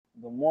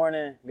Good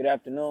morning, good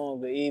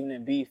afternoon, good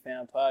evening,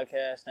 B-Fam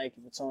Podcast. Thank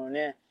you for tuning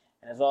in.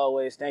 And as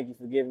always, thank you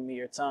for giving me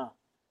your time.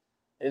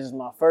 This is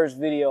my first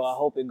video. I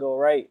hope it go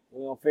right.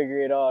 We're going to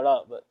figure it all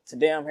out. But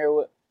today I'm here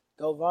with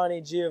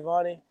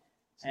Giovanni.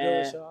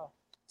 and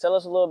tell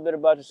us a little bit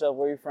about yourself,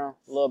 where you're from,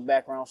 a little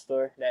background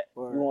story that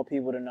you want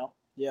people to know.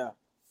 Yeah.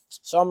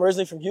 So I'm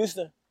originally from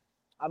Houston.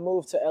 I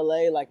moved to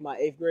LA like my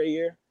 8th grade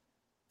year.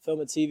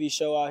 Filmed a TV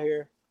show out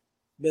here.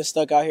 Been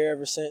stuck out here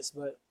ever since,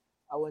 but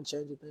I wouldn't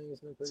change a thing.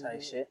 It's been pretty Tight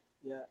good. shit.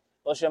 Yeah.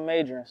 What's your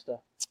major and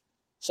stuff?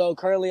 So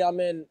currently I'm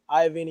in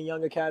Iovine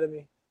Young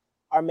Academy.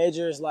 Our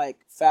major is like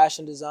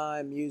fashion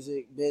design,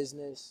 music,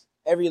 business,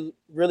 every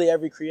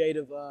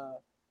creative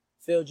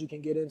field you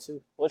can get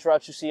into. Which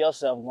route you see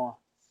yourself going?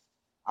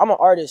 I'm an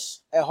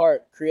artist at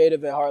heart,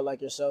 creative at heart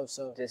like yourself.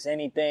 So Just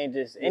anything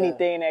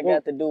that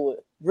got to do with.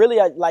 really,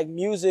 like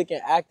music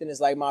and acting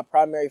is like my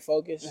primary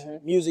focus.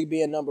 Mhm. Music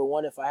being number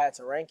one if I had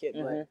to rank it.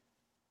 Mhm. But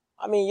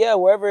I mean, yeah,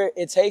 wherever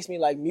it takes me,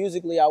 like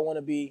musically, I want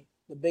to be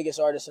the biggest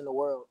artist in the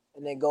world,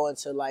 and then go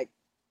into like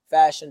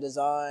fashion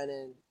design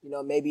and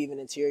maybe even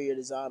interior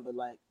design, but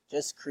like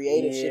just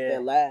creative shit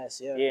that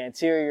lasts. Yeah. Yeah,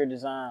 interior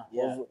design.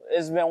 Yeah.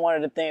 It's been one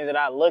of the things that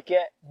I look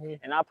at,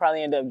 Mhm. and I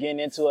probably end up getting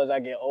into as I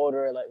get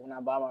older, like when I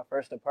buy my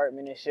first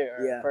apartment and shit,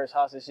 or first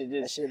house and shit.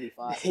 That Just should be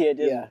fine.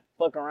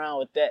 fuck around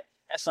with that.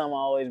 That's something I've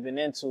always been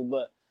into.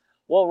 But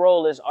what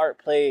role has art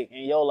played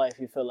in your life,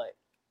 you feel like?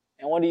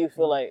 And when do you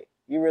feel like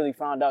you really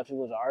found out you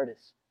was an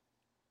artist?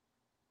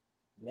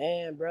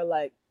 Man, bro,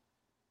 like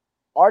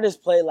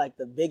artists play like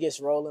the biggest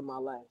role in my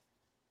life.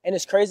 And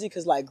it's crazy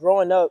because like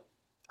growing up,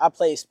 I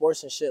played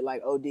sports and shit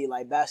like OD,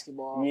 like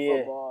basketball,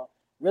 football,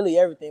 really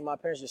everything. My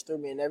parents just threw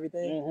me in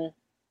everything.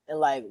 Mm-hmm. And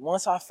like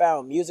once I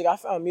found music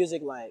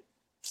like,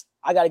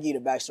 I gotta give you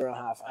the backstory on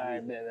how I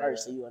found music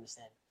first so you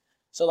understand it.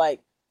 So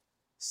like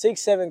 6th,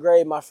 7th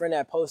grade, my friend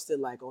had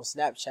posted like on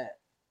Snapchat,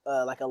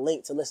 like a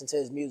link to listen to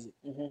his music.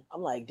 Mm-hmm.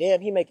 I'm like,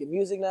 damn, he making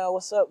music now?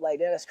 What's up? Like,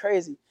 damn, that's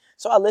crazy.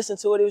 So I listened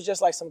to it. It was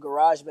just like some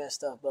garage band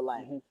stuff, but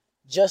like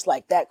just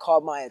like that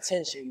caught my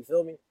attention. You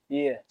feel me?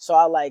 Yeah. So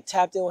I like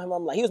tapped in with him.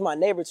 I'm like, he was my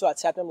neighbor too. I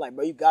tapped in, like,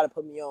 bro, you gotta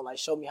put me on, like,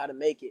 show me how to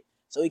make it.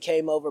 So he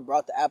came over,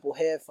 brought the Apple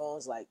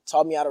headphones, like,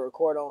 taught me how to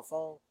record on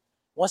phone.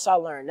 Once I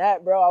learned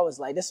that, bro, I was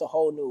like, this is a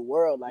whole new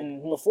world. Like,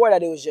 before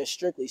that, it was just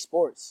strictly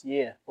sports.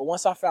 Yeah. But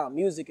once I found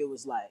music, it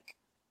was like,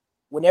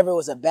 whenever it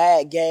was a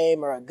bad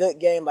game or a good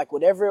game, like,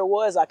 whatever it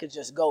was, I could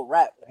just go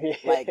rap.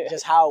 Like,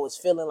 just how I was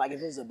feeling. Like,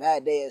 if it was a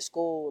bad day at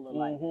school or,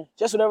 like,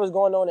 just whatever was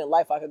going on in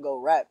life, I could go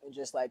rap and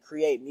just, like,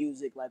 create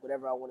music, like,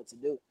 whatever I wanted to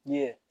do.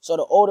 Yeah. So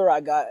the older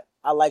I got,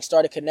 I like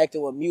started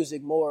connecting with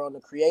music more on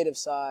the creative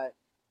side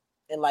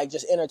and like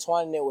just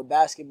intertwining it with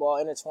basketball,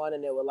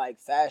 intertwining it with like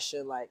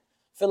fashion. Like,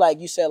 I feel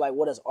like you said, like,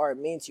 what does art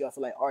mean to you? I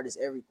feel like art is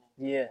everything.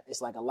 Yeah. It's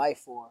like a life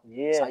form.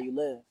 Yeah. It's how you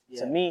live.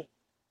 Yeah. To me,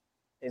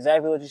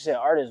 exactly what you said,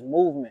 art is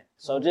movement.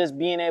 So just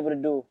being able to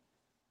do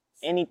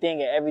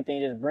anything and everything,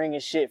 just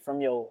bringing shit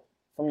from your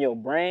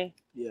brain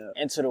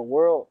into the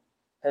world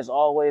has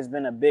always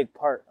been a big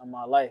part of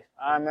my life.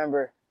 I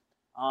remember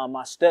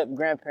my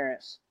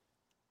step-grandparents,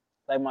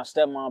 like my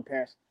stepmom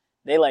parents,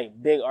 they like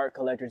big art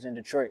collectors in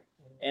Detroit.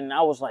 And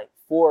I was like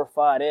 4 or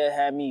 5. They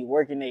had me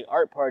working their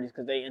art parties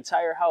because their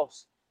entire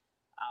house,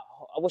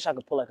 I wish I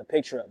could pull like a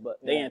picture up, but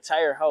their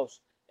entire house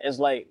is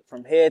like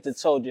from head to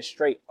toe just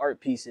straight art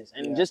pieces.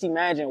 And just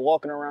imagine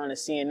walking around and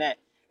seeing that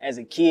as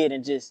a kid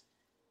and just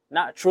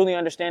not truly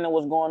understanding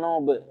what's going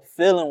on, but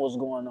feeling what's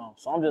going on.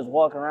 So I'm just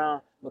walking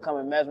around,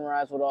 becoming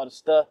mesmerized with all the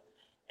stuff.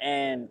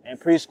 And in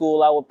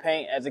preschool, I would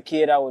paint. As a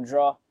kid, I would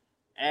draw.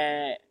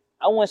 And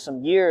I went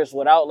some years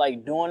without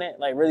like doing it,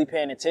 like really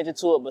paying attention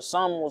to it. But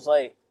someone was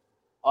like,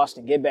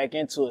 Austin, get back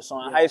into it.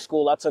 So in high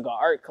school, I took an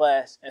art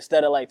class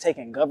instead of like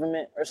taking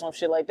government or some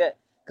shit like that.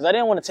 Because I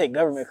didn't want to take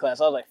government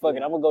class. I was like, fuck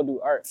it, I'm going to go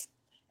do art.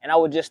 And I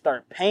would just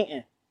start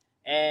painting.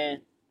 And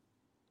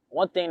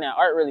one thing that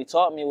art really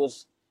taught me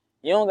was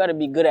you don't got to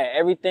be good at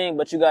everything,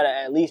 but you got to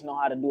at least know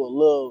how to do a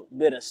little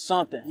bit of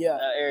something.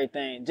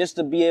 Everything. Just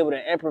to be able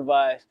to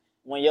improvise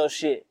when your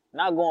shit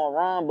not going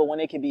wrong, but when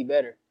it can be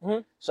better.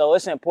 So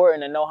it's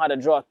important to know how to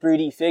draw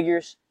 3D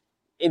figures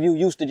if you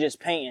used to just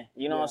painting.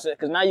 You know what I'm saying?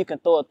 Because now you can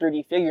throw a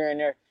 3D figure in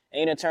there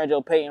and you done turned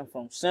your painting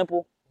from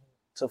simple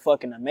to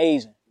fucking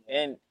amazing.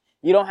 And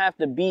you don't have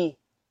to be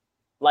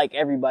like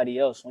everybody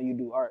else when you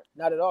do art.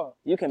 Not at all.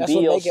 You can That's be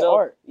what yourself. Make it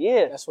art.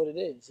 Yeah. That's what it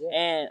is. Yeah.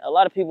 And a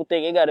lot of people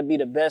think it got to be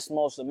the best,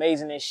 most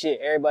amazing shit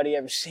everybody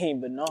ever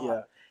seen, but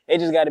no. It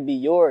just got to be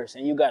yours,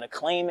 and you got to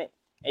claim it,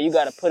 and you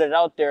got to put it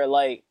out there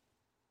like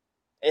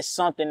it's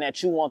something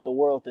that you want the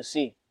world to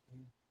see.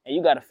 And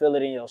you got to feel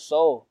it in your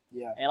soul.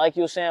 Yeah. And like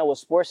you were saying with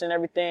sports and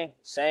everything,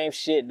 same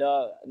shit,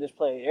 dog. I just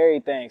play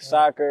everything.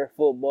 Soccer,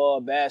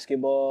 football,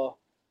 basketball,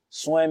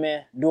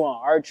 swimming, doing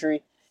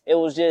archery. It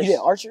was just... You did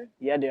archery?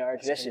 Yeah, I did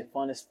archery. That shit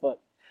fun as fuck.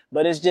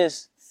 But it's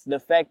just the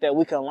fact that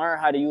we can learn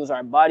how to use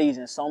our bodies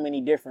in so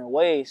many different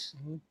ways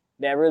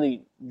that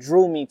really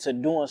drew me to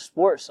doing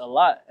sports a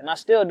lot. And I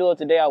still do it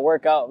today. I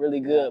work out really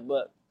good,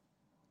 but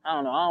I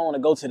don't know. I don't want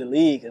to go to the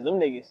league because them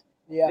niggas...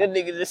 Them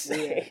niggas just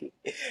say...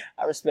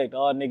 I respect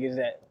all niggas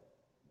that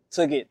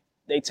took it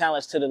they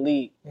talents to the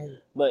league.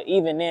 But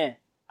even then,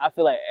 I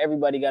feel like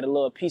everybody got a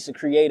little piece of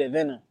creative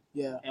in them.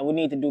 Yeah. And we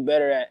need to do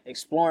better at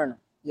exploring them.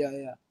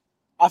 Yeah.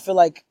 I feel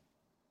like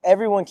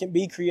everyone can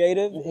be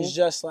creative. It's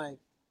just like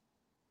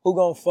who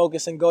gonna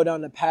focus and go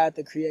down the path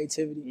of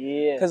creativity.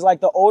 Yeah. Because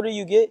like the older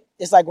you get,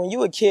 it's like when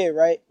you a kid,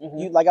 right?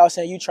 You like I was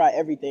saying, you try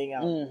everything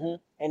out.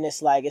 And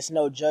it's like it's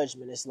no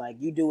judgment. It's like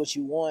you do what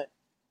you want.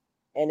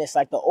 And it's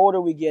like the older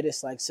we get,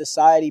 it's like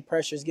society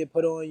pressures get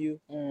put on you.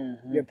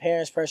 Your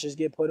parents' pressures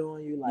get put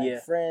on you,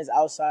 like friends,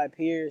 outside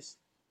peers.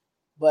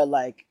 But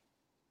like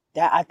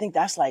that, I think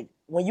that's like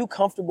when you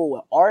comfortable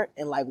with art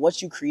and like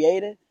what you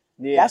created,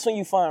 that's when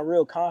you find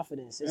real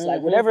confidence. It's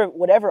like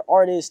whatever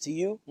art is to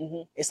you,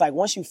 it's like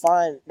once you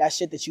find that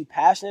shit that you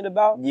passionate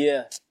about,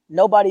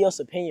 nobody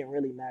else's opinion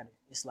really matters.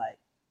 It's like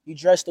you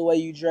dress the way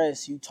you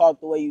dress, you talk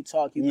the way you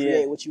talk, you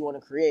create what you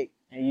want to create.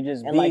 And you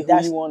just be like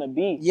who you want to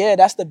be. Yeah,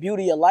 that's the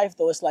beauty of life,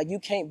 though. It's like you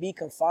can't be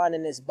confined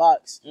in this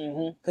box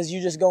because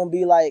you just going to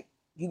be like,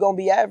 you going to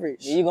be average.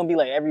 Yeah, you're going to be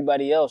like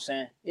everybody else.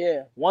 And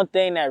one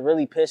thing that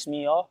really pissed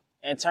me off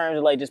in terms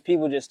of like just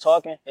people just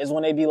talking is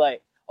when they be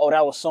like, oh,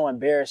 that was so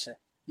embarrassing.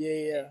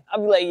 Yeah. I'll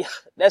be like,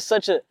 that's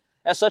such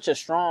a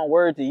strong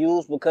word to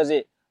use because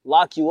it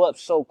lock you up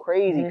so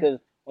crazy because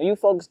when you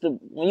focused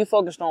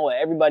on what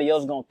everybody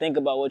else is going to think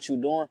about what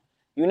you're doing,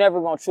 you're never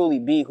going to truly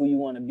be who you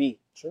want to be.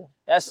 True.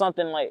 That's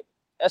something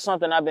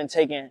I've been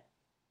taking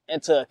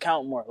into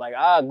account more. Like,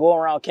 I go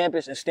around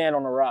campus and stand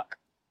on a rock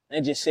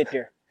and just sit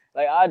there.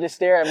 Like, I just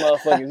stare at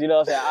motherfuckers, you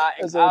know what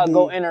I'm saying? I'll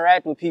go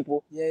interact with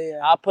people. Yeah.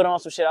 I'll put on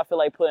some shit I feel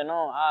like putting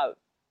on. I'll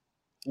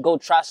go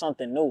try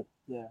something new.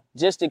 Yeah.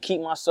 Just to keep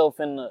myself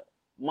in the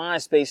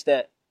mind space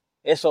that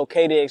it's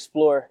okay to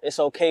explore. It's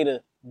okay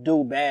to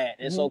do bad.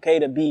 It's okay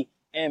to be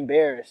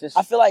embarrassed.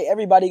 I feel like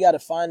everybody got to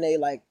find a,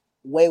 like,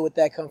 way with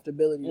that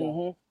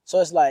comfortability. So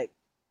it's like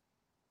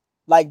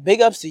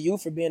big ups to you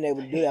for being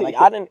able to do that. Like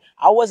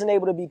I wasn't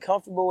able to be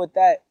comfortable with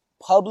that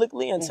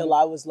publicly until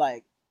I was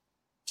like,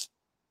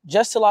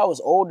 just till I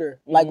was older.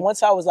 Like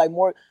once I was like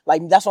more,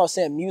 like that's what I was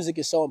saying, music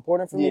is so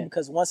important for me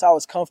because once I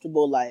was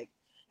comfortable, like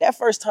that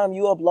first time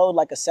you upload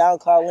like a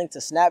SoundCloud link to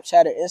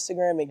Snapchat or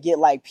Instagram and get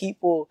like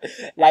people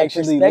like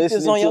actually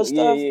perspectives on your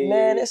stuff,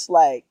 man, it's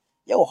like,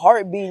 your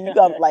heart beating, you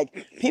got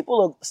like people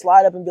will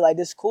slide up and be like,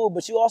 "This is cool,"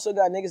 but you also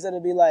got niggas that'll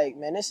be like,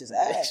 "Man, this is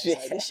ass.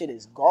 Like, this shit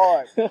is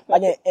garbage."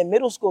 Like in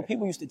middle school,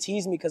 people used to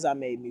tease me because I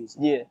made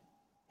music. Yeah,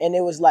 and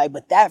it was like,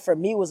 but that for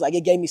me was like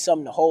it gave me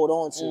something to hold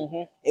on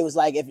to. It was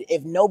like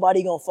if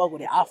nobody gonna fuck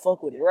with it, I'll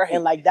fuck with it, right?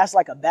 And like that's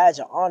like a badge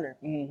of honor.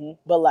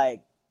 But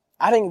like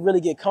I didn't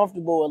really get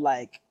comfortable with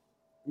like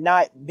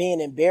not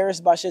being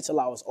embarrassed by shit till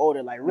I was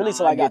older. Like really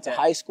till I got to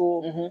high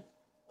school.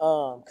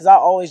 Because I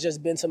always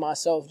just been to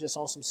myself just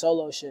on some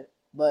solo shit.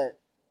 But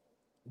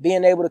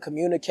being able to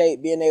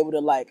communicate, being able to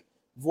like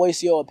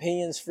voice your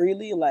opinions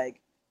freely,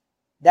 like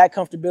that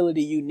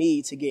comfortability you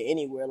need to get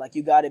anywhere. Like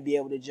you got to be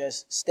able to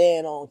just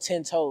stand on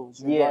 10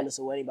 toes regardless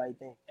of what anybody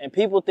thinks. And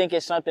people think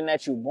it's something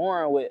that you're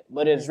born with,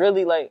 but it's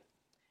really like,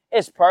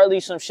 it's partly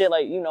some shit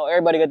like, you know,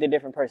 everybody got their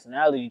different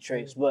personality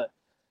traits, but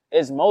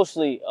it's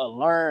mostly a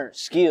learned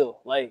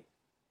skill. Like,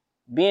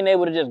 being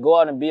able to just go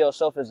out and be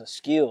yourself is a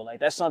skill. Like,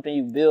 that's something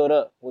you build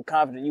up with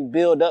confidence. You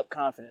build up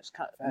confidence.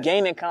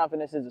 Gaining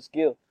confidence is a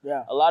skill.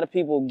 Yeah. A lot of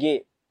people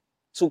get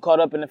too caught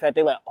up in the fact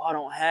they're like, oh, I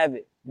don't have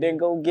it. Then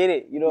go get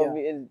it. You know what I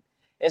mean?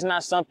 It's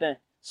not something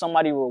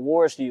somebody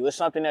rewards to you. It's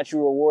something that you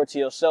reward to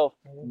yourself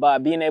by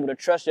being able to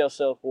trust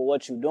yourself with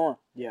what you're doing.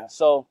 Yeah.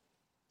 So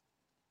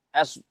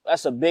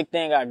that's a big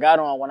thing I got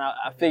on when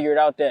I figured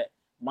out that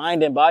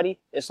mind and body,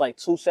 it's like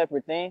two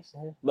separate things,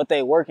 but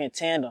they work in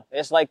tandem.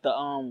 It's like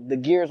the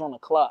gears on the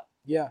clock.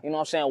 Yeah. You know what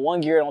I'm saying?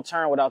 One gear don't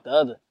turn without the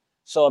other.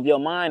 So if your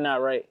mind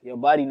not right, your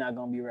body not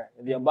gonna be right.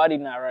 If your body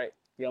not right,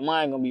 your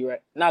mind gonna be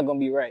right, not gonna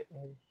be right.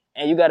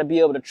 And you got to be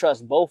able to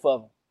trust both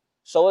of them.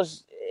 So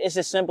it's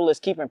as simple as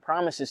keeping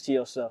promises to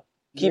yourself,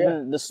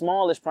 keeping the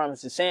smallest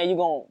promises, saying you're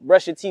gonna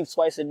brush your teeth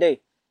twice a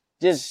day.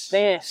 Just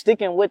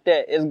sticking with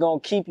that is gonna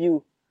keep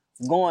you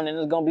going, and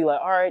it's gonna be like,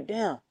 all right,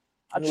 damn.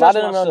 A lot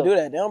of them don't do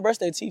that. They don't brush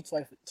their teeth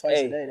twice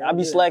a day. I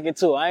be slacking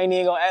too. I ain't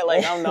even gonna act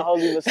like I'm the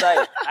Holy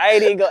Messiah. I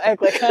ain't even gonna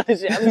act like kind of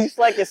shit. I be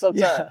slacking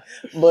sometimes.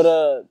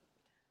 But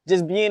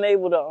just being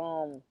able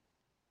to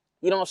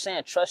you know what I'm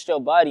saying, trust your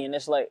body, and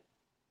it's like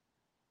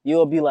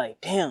you'll be like,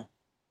 damn,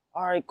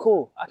 all right,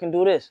 cool. I can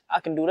do this.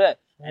 I can do that.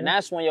 And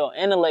that's when your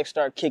intellect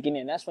start kicking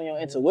in. That's when your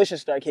intuition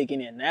start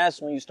kicking in.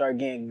 That's when you start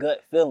getting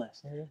gut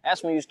feelings.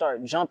 That's when you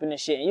start jumping and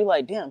shit. And you're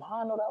like, damn,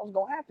 how I know that was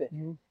gonna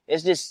happen?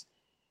 It's just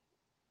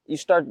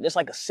it's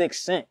like a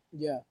sixth sense.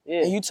 Yeah.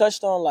 And you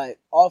touched on like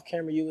off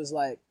camera, you was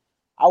like,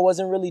 I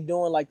wasn't really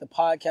doing like the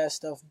podcast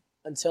stuff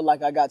until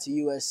like I got to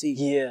USC.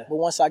 Yeah. But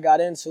once I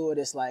got into it,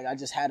 it's like I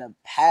just had a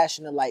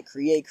passion to like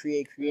create.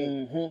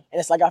 And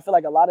it's like I feel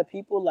like a lot of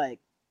people like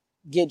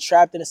get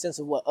trapped in a sense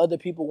of what other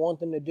people want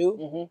them to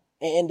do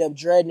and end up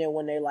dreading it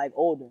when they're like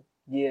older.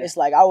 Yeah. It's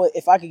like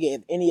if I could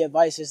get any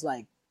advice, it's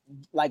like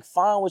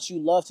find what you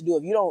love to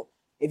do.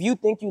 If you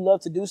think you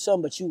love to do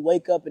something, but you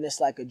wake up and it's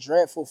like a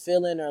dreadful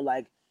feeling or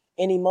like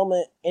any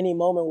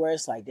moment where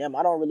it's like, damn,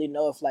 I don't really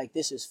know if like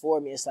this is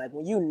for me. It's like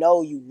when you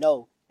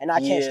know, and I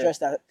can't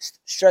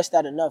stress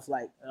that enough.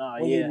 Like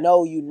when you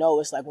know,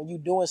 it's like when you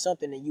doing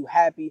something and you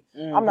happy.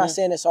 I'm not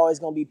saying it's always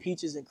gonna be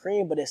peaches and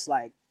cream, but it's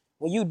like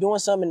when you doing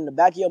something in the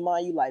back of your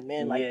mind, you like,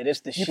 man, like this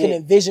the you shit. can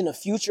envision a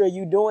future of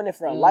you doing it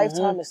for a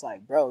lifetime. It's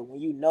like, bro, when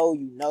you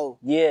know.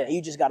 Yeah. And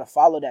you just gotta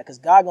follow that because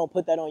God gonna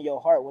put that on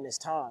your heart when it's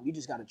time. You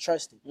just gotta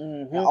trust it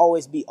and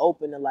always be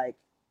open to like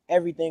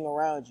everything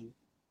around you.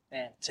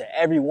 And to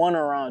everyone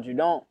around you.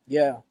 Don't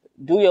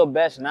do your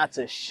best not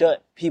to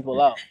shut people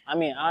out. I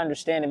mean, I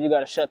understand if you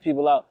gotta shut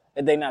people out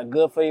if they're not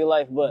good for your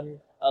life, but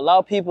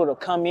allow people to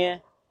come in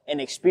and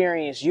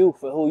experience you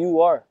for who you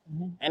are.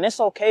 And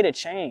it's okay to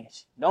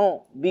change.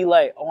 Don't be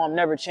like, oh, I'm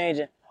never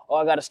changing. Oh,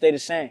 I gotta stay the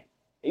same.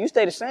 If you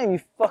stay the same, you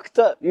fucked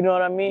up. You know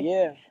what I mean?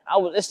 Yeah.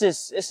 It's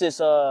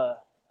this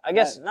I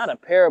guess not a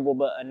parable,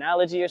 but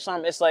analogy or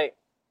something. It's like,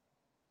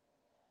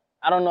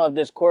 I don't know if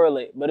this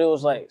correlate, but it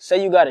was like,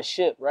 say you got a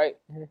ship, right?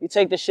 You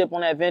take the ship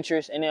on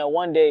adventures, and then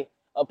one day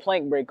a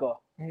plank break off.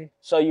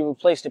 So you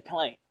replace the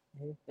plank.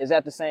 Is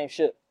that the same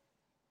ship?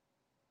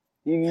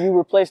 You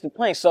replace the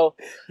plank. So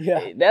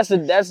that's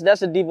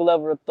a deeper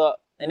level of thought.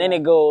 And then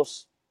it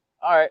goes,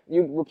 all right,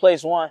 you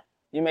replace one.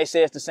 You may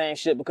say it's the same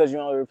ship because you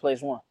only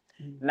replace one.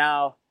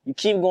 Now you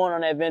keep going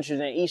on adventures,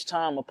 and each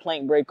time a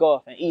plank break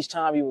off, and each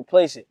time you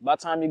replace it. By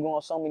the time you go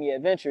on so many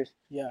adventures,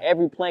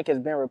 every plank has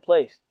been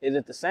replaced. Is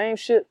it the same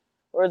ship?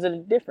 Or is it a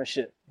different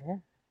ship?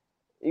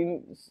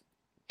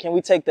 Can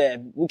we take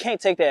that? We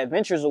can't take the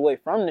adventures away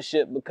from the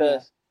ship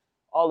because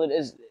all it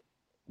is,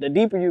 the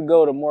deeper you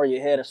go, the more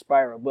your head will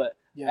spiral. But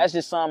that's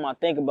just something I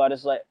think about.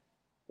 It's like,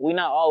 we're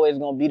not always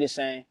going to be the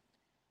same.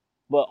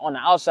 But on the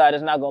outside,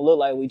 it's not going to look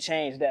like we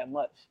changed that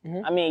much.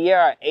 I mean,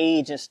 our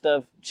age and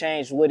stuff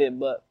changed with it,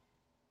 but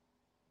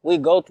we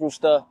go through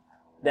stuff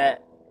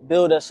that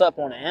build us up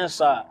on the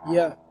inside.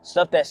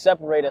 Stuff that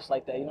separate us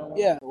like that, you know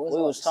what I mean?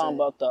 We was talking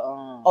about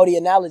the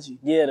analogy.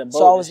 The boat.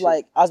 So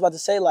I was about to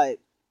say, like,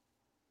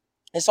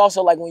 it's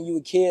also like when you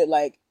a kid,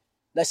 like,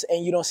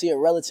 and you don't see a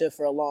relative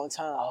for a long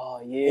time.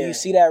 Oh, yeah. And you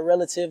see that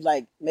relative,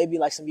 like, maybe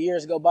like some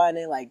years go by and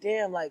then like,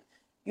 damn, like,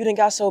 you done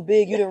got so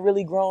big, you done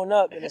really grown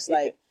up. And it's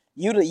like,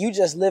 you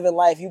just living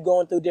life, you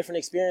going through different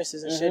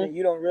experiences and shit, and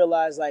you don't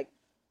realize, like,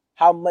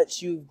 how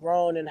much you've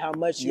grown and how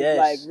much you've,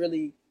 like,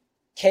 really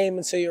came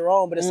into your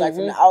own. But it's like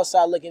from the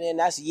outside looking in,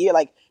 that's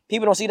like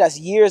people don't see that's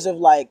years of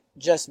like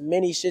just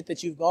many shit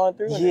that you've gone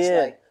through. And it's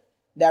like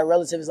that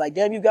relative is like,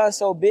 damn, you've gotten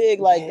so big,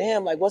 like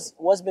damn, like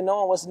what's been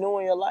on, what's new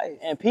in your life?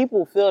 And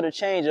people feel the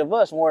change of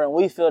us more than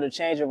we feel the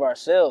change of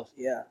ourselves.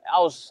 I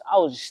was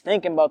just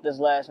thinking about this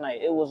last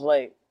night. It was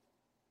like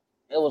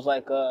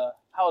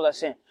how was I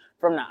saying?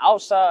 From the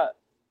outside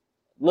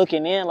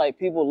looking in, like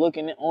people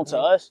looking onto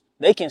us,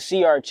 they can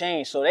see our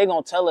change. So they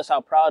gonna tell us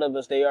how proud of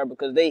us they are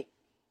because they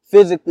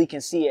physically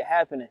can see it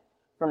happening.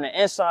 From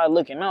the inside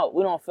looking out,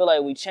 we don't feel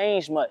like we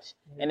changed much.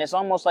 And it's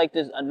almost like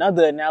this,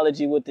 another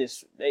analogy with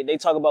this, they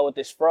talk about with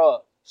this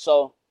frog.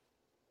 So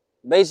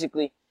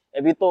basically,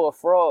 if you throw a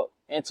frog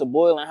into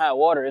boiling hot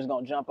water, it's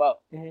going to jump out.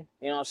 You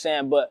know what I'm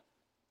saying? But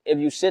if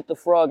you sit the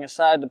frog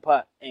inside the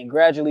pot and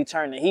gradually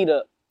turn the heat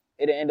up,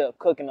 it'll end up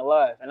cooking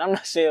alive. And I'm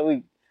not saying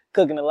we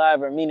cooking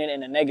alive or mean it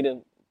in a negative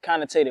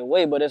connotated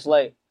way, but it's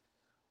like,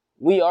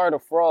 we are the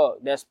frog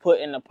that's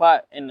put in the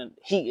pot and the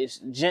heat is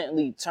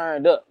gently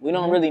turned up. We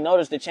don't really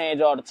notice the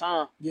change all the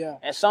time.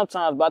 And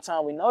sometimes by the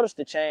time we notice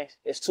the change,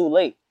 it's too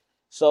late.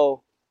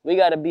 So we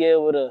got to be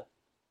able to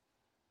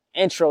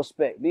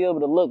introspect, be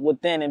able to look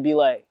within and be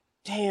like,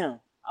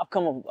 damn, I've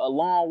come a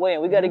long way.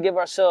 And we got to give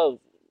ourselves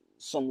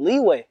some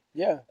leeway.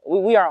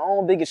 We are our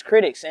own biggest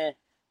critics, and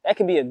that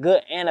can be a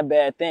good and a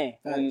bad thing.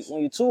 When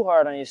you're too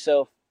hard on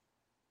yourself,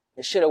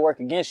 it should have worked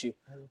against you.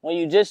 When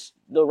you just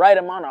the right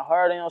amount of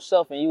hard on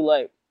yourself and you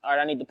like, all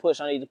right, I need to push,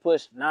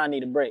 now I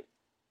need a break.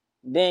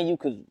 Then you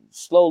could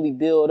slowly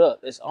build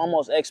up. It's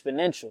almost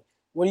exponential.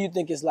 What do you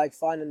think is like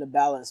finding the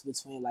balance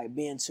between like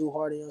being too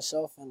hard on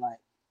yourself and like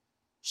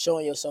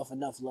showing yourself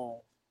enough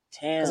love?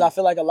 Because I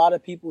feel like a lot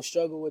of people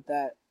struggle with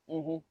that.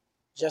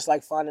 Just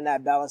like finding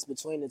that balance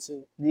between the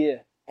two.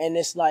 And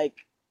it's like,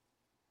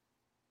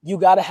 you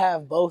got to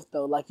have both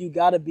though. Like you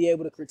got to be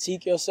able to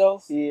critique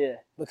yourself.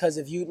 Because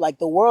if you, like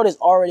the world is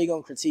already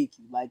going to critique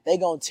you. Like they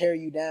going to tear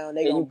you down.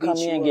 They going to beat you up.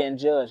 You come in getting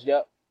judged.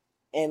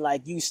 And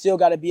like you still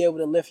got to be able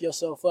to lift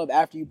yourself up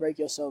after you break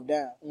yourself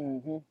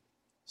down.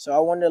 So I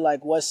wonder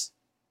like what's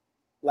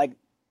like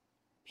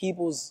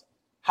people's,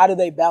 how do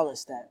they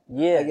balance that?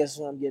 I guess is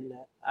what I'm getting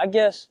at. I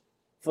guess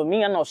for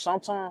me, I know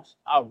sometimes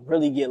I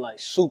really get like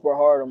super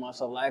hard on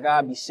myself. Like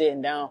I'll be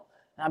sitting down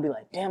and I'll be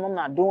like, damn, I'm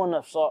not doing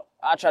enough. So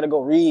I try to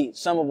go read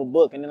some of a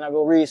book and then I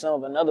go read some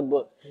of another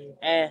book.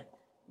 And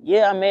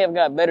yeah, I may have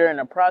got better in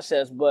the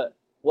process, but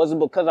was it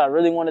because I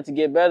really wanted to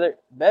get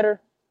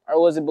better?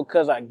 Or was it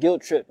because I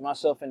guilt tripped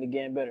myself into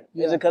getting better?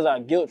 Is it because I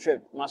guilt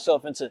tripped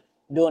myself into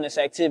doing this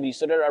activity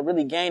so that I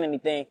really gained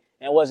anything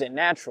and was it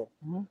natural?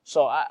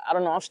 So I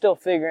don't know. I'm still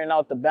figuring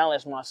out the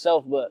balance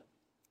myself, but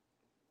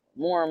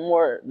the more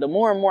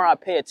and more I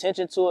pay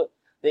attention to it,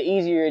 the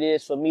easier it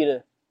is for me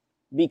to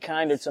be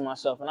kinder to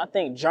myself. And I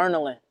think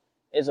journaling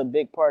is a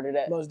big part of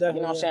that. Most definitely.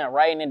 You know what I'm saying?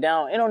 Writing it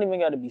down. It don't even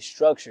got to be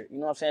structured. You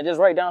know what I'm saying? Just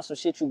write down some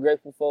shit you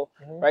grateful for.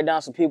 Write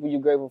down some people you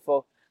grateful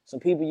for. Some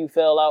people you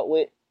fell out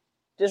with.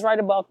 Just write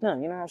about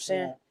them. You know what I'm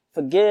saying? Yeah.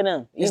 Forget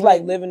them. It's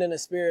like living in a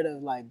spirit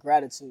of like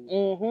gratitude.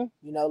 You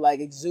know, like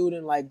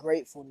exuding like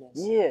gratefulness.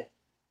 Yeah.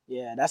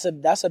 Yeah,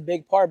 that's a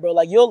big part, bro.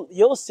 Like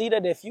you'll see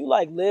that if you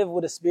like live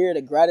with a spirit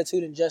of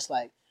gratitude and just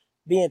like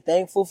being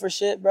thankful for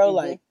shit, bro,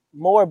 like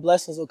more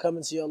blessings will come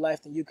into your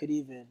life than you could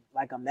even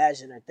like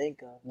imagine or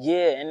think of.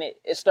 Yeah, and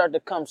it start to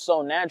come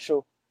so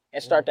natural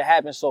and start to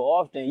happen so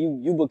often,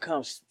 you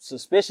become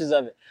suspicious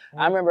of it.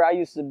 I remember I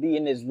used to be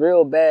in this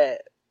real bad,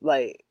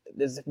 like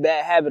this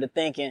bad habit of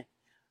thinking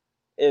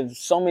if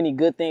so many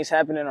good things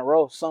happen in a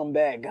row, something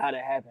bad gotta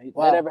happen.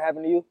 Wow. That ever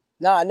happened to you?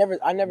 No, I never.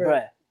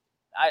 Bruh,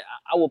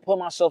 I will put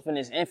myself in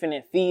this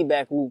infinite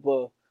feedback loop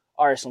of,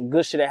 all right, some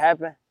good shit that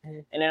happened,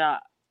 and then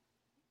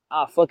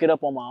I'll fuck it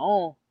up on my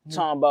own,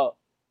 talking about,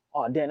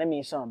 oh, damn, that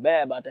means something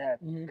bad about to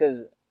happen.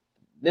 Because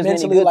there's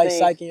mentally many good like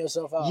things. psyching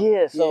yourself out.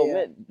 Yeah,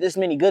 so this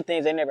many good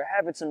things, they never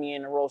happened to me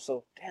in a row,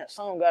 so damn,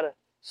 something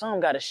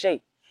gotta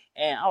shake.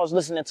 And I was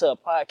listening to a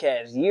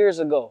podcast years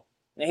ago,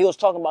 and he was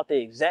talking about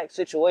the exact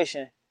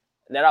situation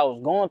that I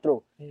was going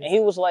through. And he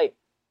was like,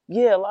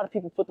 yeah, a lot of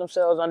people put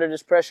themselves under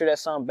this pressure that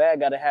something bad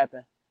gotta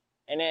happen.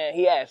 And then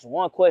he asked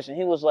one question.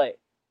 He was like,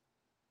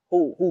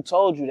 who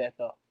told you that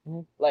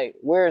though? Like,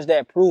 where is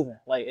that proven?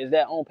 Like, is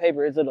that on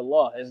paper? Is it a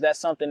law? Is that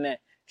something that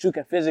you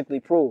can physically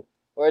prove?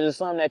 Or is it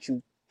something that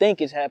you think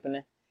is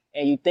happening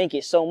and you think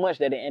it so much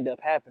that it end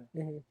up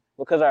happening?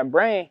 Because our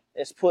brain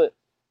is put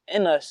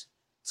in us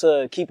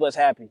to keep us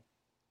happy.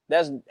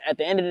 That's, at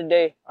the end of the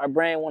day, our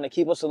brain want to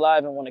keep us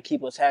alive and want to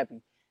keep us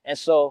happy. And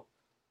so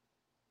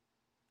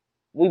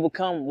we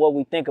become what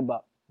we think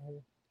about.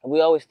 And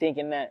we always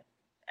thinking that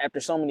after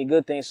so many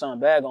good things, something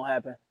bad gonna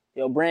happen.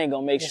 Your brain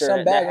gonna make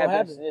sure that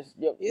happens.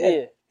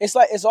 Yeah.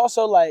 It's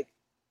also like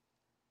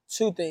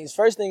two things.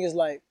 First thing is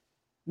like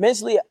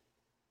mentally,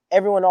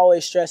 everyone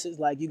always stresses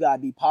like you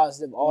gotta be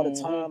positive all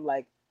the time.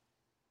 Like,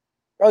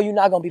 bro, you're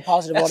not gonna be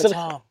positive all the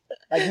time.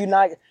 Like you're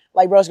not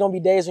like, bro, it's gonna be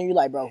days when you're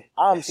like, bro,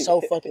 I'm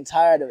so fucking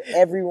tired of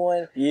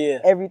everyone,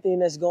 everything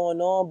that's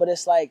going on. But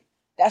it's like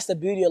that's the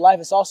beauty of life.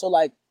 It's also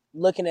like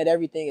looking at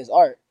everything as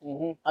art.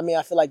 I mean,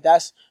 I feel like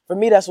that's, for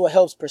me, that's what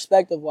helps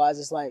perspective-wise.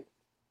 It's like,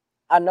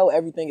 I know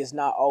everything is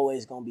not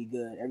always going to be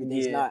good.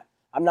 Everything's not,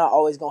 I'm not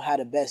always going to have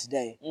the best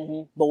day.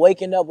 But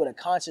waking up with a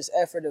conscious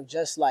effort of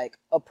just like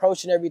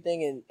approaching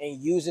everything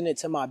and using it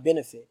to my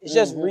benefit. It's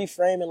just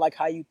reframing like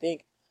how you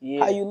think,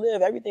 how you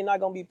live. Everything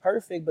not going to be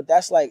perfect, but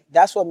that's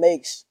what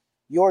makes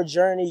your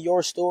journey,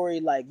 your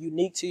story like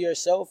unique to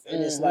yourself.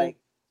 And it's like,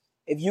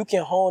 if you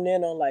can hone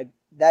in on like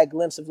that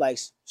glimpse of like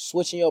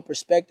switching your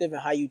perspective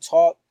and how you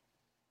talk,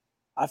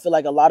 I feel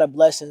like a lot of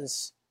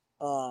blessings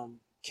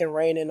can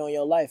rain in on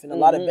your life, and a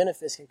lot of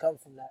benefits can come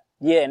from that.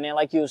 Yeah, and then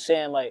like you were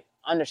saying, like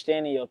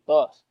understanding your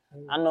thoughts.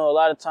 I know a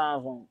lot of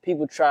times when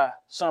people try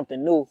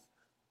something new,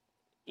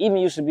 even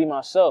used to be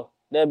myself,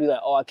 they'll be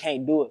like, oh, I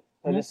can't do it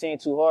because it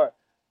seems too hard.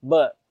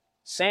 But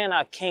saying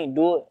I can't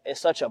do it is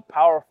such a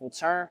powerful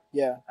term.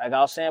 Yeah. Like I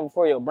was saying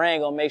before, your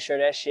brain gonna make sure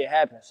that shit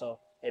happens. So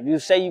if you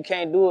say you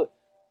can't do it,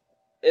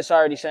 it's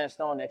already set in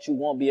stone that you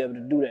won't be able to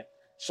do that.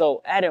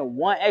 So adding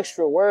one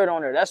extra word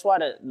on there, that's why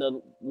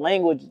the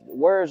language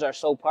words are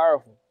so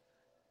powerful.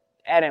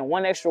 Adding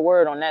one extra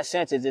word on that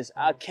sentence is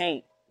I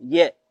can't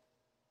yet.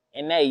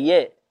 And that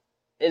yet,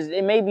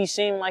 it may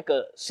seem like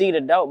a seed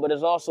of doubt, but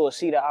it's also a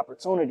seed of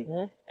opportunity.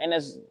 And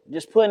it's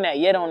just putting that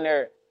yet on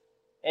there,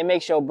 it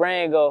makes your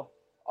brain go,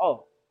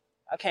 oh,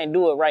 I can't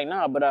do it right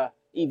now, but I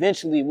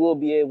eventually will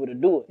be able to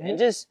do it. And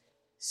just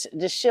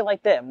shit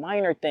like that,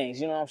 minor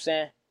things, you know what I'm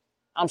saying?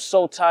 I'm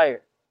so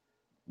tired.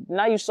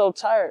 Now you're so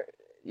tired.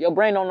 Your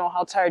brain don't know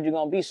how tired you're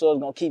going to be, so it's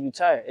going to keep you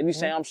tired. If you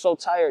say, I'm so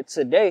tired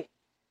today,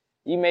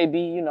 you may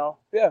be,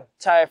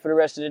 tired for the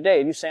rest of the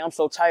day. If you say, I'm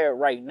so tired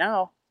right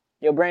now,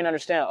 your brain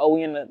understands, oh,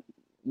 we in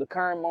the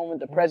current moment,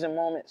 the present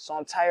moment, so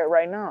I'm tired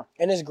right now.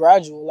 And it's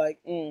gradual. Like,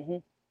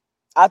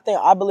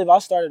 I believe I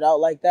started out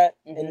like that.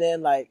 And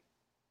then, like,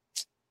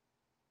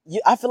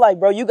 I feel like,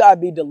 bro, you got to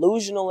be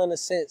delusional in a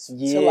sense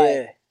to,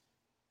 like,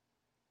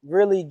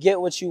 really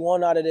get what you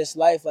want out of this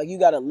life. Like, you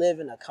got to live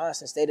in a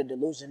constant state of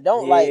delusion.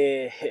 Don't,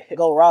 like,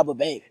 go rob a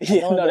bank.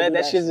 No,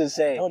 that shit's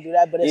insane. Don't do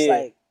that. But it's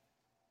like,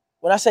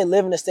 when I say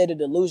live in a state of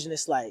delusion,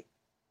 it's like,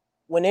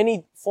 when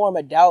any form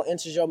of doubt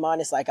enters your mind,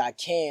 it's like, I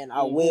can,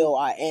 I will,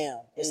 I am.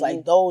 It's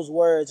like, those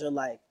words are,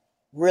 like,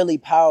 really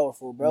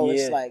powerful, bro.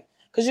 It's like,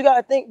 because you got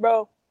to think,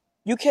 bro,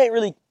 you can't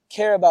really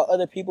care about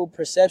other people's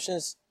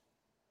perceptions.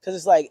 Because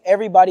it's like,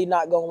 everybody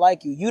not going to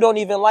like you. You don't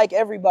even like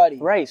everybody.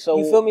 Right. So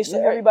you feel me? So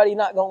everybody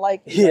not going to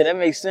like you. Yeah, like, that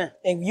makes sense.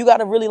 And you got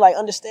to really like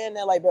understand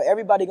that, like, bro,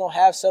 everybody going to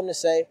have something to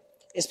say.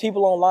 It's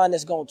people online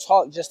that's going to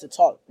talk just to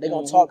talk. They're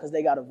going to talk because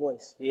they got a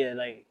voice. Yeah,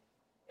 like,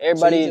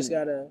 everybody. So you just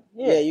got to,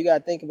 you got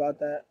to think about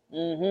that.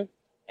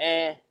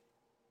 And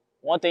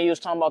one thing you was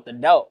talking about, the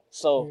doubt.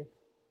 So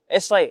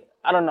it's like,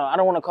 I don't know. I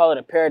don't want to call it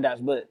a paradox,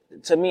 but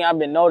to me, I've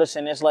been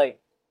noticing it's like,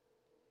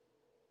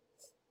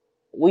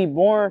 we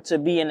born to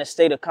be in a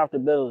state of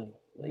comfortability.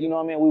 You know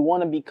what I mean? We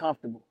want to be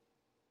comfortable.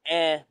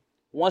 And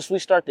once we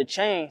start to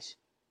change,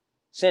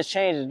 since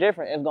change is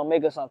different, it's going to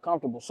make us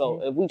uncomfortable.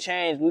 So if we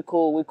change, we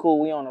cool,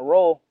 we on a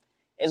roll,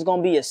 it's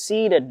going to be a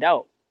seed of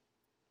doubt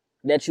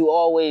that you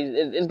always,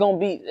 it's going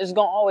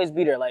to always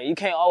be there. Like, you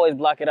can't always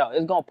block it out.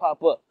 It's going to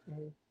pop up.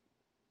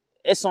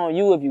 It's on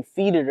you if you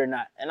feed it or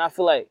not. And I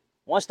feel like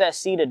once that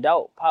seed of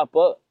doubt pop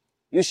up,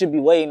 you should be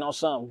waiting on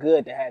something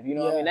good to happen. You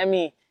know what I mean? That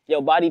means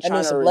your body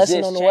trying to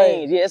resist on the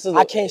change. Yeah,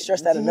 I can't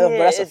stress that enough, but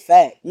that's a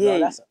fact. Yeah, bro,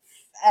 that's a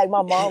fact.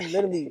 My mom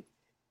literally,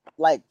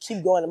 like,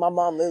 keep going, and my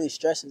mom literally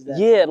stresses that.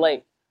 Yeah,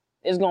 like,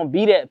 it's going to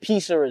be that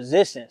piece of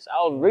resistance. I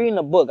was reading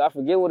a book. I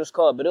forget what it's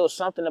called, but it was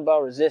something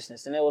about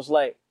resistance. And it was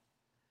like,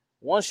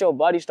 once your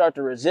body starts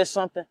to resist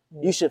something,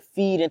 you should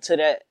feed into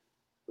that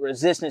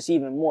resistance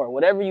even more.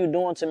 Whatever you're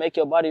doing to make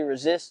your body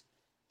resist,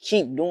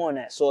 keep doing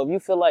that. So if you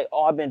feel like,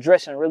 oh, I've been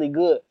dressing really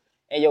good,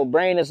 and your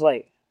brain is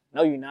like,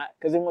 no, you're not,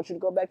 because they want you to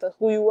go back to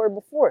who you were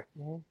before.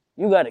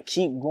 You got to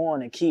keep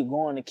going and keep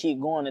going and keep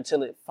going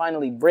until it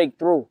finally break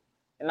through.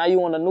 And now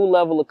you on a new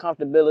level of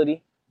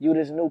comfortability. You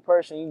this new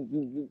person,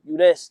 you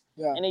this.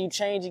 Yeah. And then you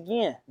change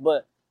again.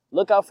 But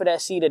look out for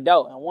that seed of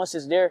doubt. And once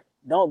it's there,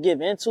 don't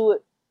give into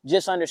it.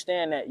 Just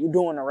understand that you're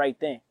doing the right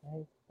thing.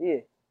 Yeah.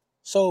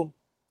 So,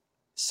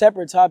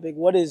 separate topic,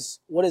 what is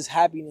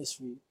happiness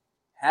for you?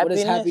 Happiness?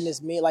 What does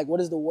happiness mean? Like, what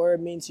does the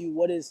word mean to you?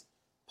 What is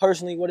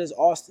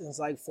Austin's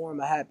like form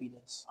of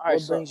happiness? All right,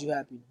 what brings you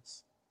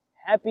happiness?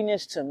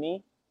 Happiness to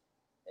me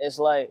is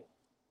like,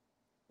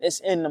 it's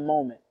in the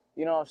moment.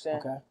 You know what I'm saying?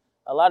 Okay.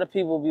 A lot of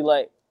people be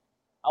like,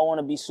 I want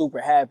to be super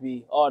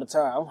happy all the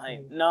time. I'm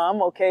like, no,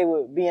 I'm okay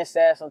with being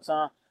sad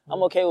sometimes.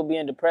 I'm okay with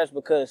being depressed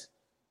because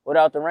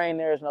without the rain,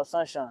 there is no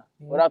sunshine.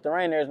 Without the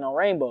rain, there is no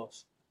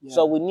rainbows. Yeah.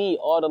 So we need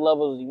all the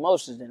levels of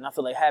emotions. And I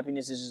feel like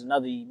happiness is just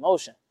another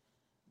emotion.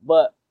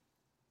 But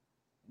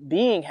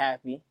being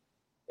happy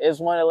is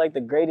one of like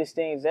the greatest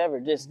things ever.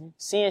 Just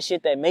seeing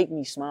shit that make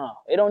me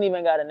smile. It don't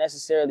even got to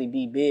necessarily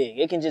be big.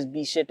 It can just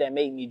be shit that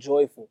make me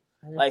joyful.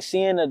 Like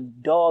seeing a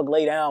dog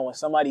lay down when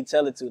somebody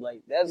tell it to.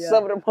 Like, that's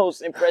some of the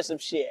most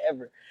impressive shit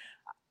ever.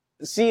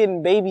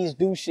 Seeing babies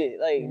do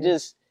shit. Like,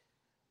 just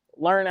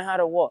learning how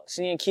to walk.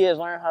 Seeing kids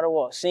learn how to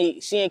walk.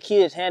 Seeing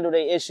kids handle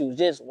their issues.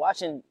 Just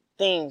watching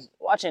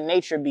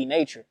nature be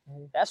nature.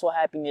 That's what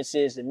happiness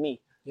is to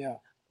me. Yeah.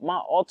 My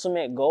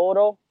ultimate goal,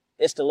 though,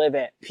 is to live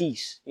at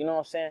peace. You know what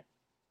I'm saying?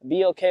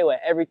 Be okay with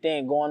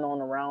everything going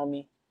on around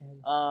me.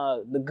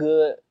 The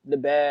good, the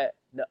bad,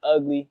 the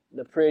ugly,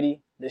 the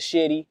pretty, the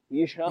shitty.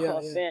 You know what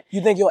I'm saying?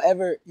 You think you'll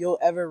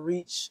ever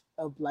reach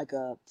a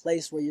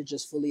place where you're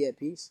just fully at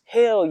peace?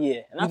 Hell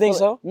yeah. And you think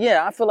so?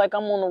 Yeah, I feel like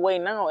I'm on the way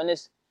now, and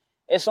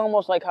it's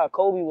almost like how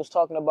Kobe was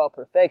talking about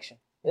perfection.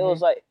 It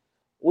was like,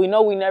 we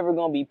know we never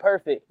gonna be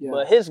perfect,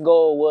 but his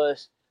goal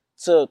was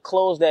to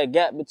close that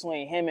gap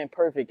between him and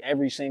perfect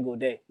every single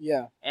day.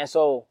 Yeah. And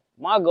so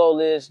my goal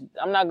is,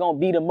 I'm not gonna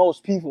be the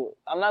most people.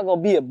 I'm not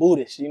gonna be a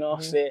Buddhist, you know what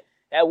I'm saying?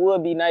 That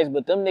would be nice,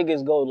 but them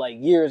niggas go like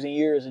years and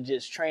years of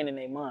just training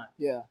their mind.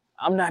 Yeah.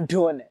 I'm not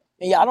doing that.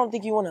 And I don't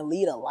think you want to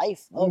lead a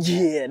life of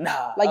that.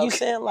 Nah. Like you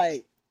saying,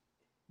 like,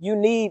 you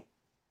need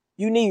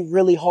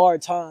really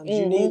hard times.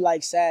 You need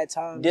like sad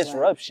times.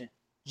 Disruption. Like,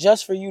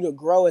 just for you to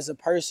grow as a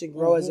person,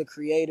 grow as a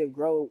creative,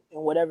 grow in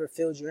whatever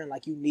field you're in,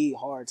 like you need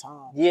hard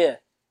times. Yeah.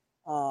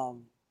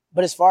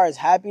 But as far as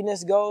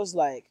happiness goes,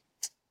 like,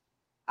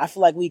 I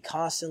feel like we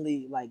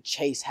constantly like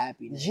chase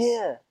happiness.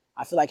 Yeah.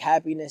 I feel like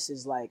happiness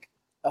is like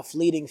a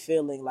fleeting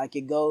feeling. Like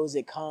it goes,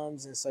 it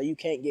comes, and so you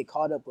can't get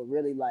caught up with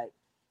really like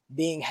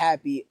being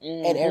happy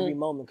at every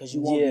moment, because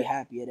you won't be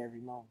happy at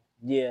every moment.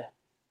 Yeah.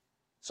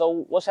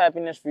 So what's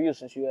happiness for you,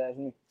 since you asked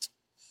me?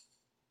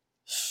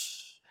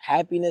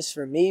 Happiness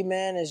for me,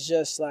 man, is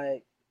just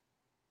like,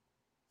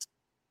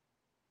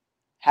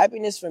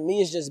 happiness for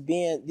me is just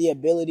being the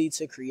ability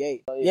to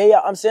create. Yeah,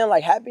 I'm saying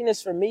like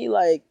happiness for me,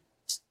 like,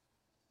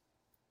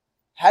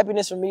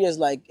 happiness for me is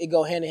like, it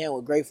go hand in hand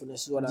with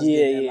gratefulness is what I was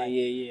getting at.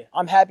 Like,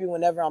 I'm happy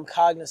whenever I'm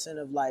cognizant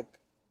of like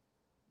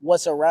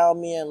what's around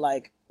me, and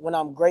like when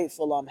I'm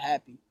grateful, I'm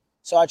happy.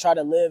 So I try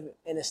to live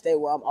in a state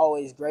where I'm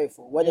always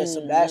grateful. Whether it's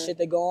some bad shit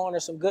that go on or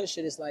some good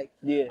shit, it's like,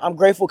 I'm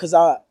grateful because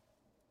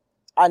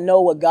I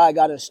know what God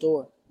got in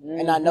store.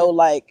 And I know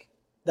like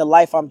the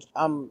life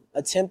I'm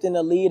attempting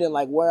to lead, and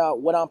like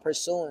what I'm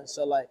pursuing.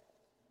 So like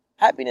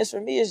happiness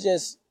for me is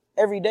just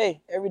every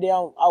day. Every day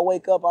I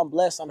wake up, I'm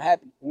blessed, I'm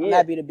happy. I'm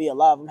happy to be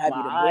alive. I'm happy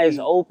to breathe. My eyes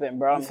open,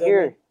 bro. I'm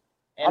here.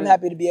 I'm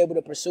happy to be able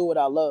to pursue what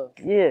I love.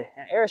 Yeah.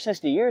 And ever since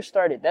the year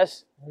started,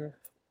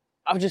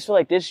 I just feel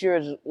like this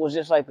year was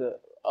just like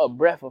a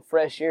breath of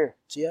fresh air.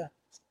 Yeah.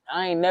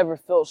 I ain't never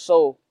felt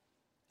so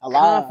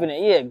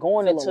confident. Yeah,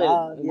 going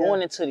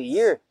into the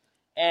year.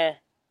 And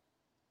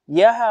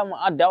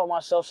I doubt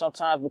myself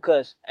sometimes,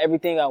 because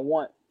everything I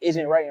want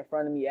isn't right in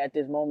front of me at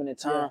this moment in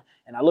time. Yeah.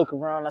 And I look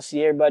around, I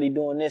see everybody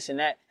doing this and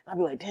that. And I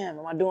be like, damn,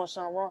 am I doing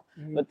something wrong?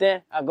 But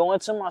then I go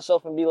into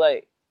myself and be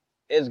like,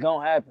 it's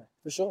gonna happen.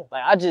 For sure.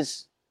 Like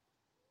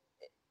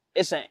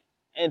it's an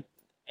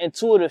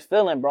intuitive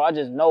feeling, bro. I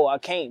just know I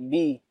can't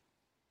be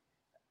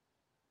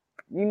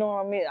you know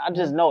what I mean? I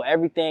just know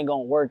everything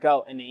gonna work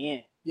out in the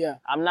end. Yeah.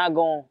 I'm not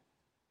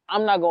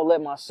gonna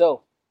let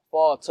myself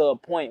fall to a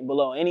point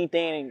below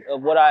anything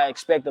of what I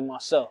expect of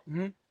myself.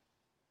 Mm-hmm.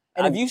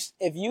 And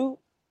if you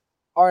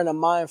are in a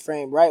mind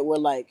frame, right, where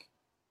like,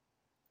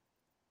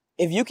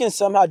 if you can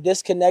somehow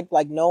disconnect,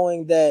 like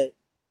knowing that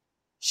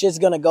shit's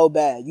gonna go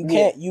bad, you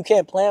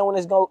can't plan when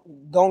it's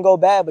gonna go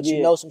bad, but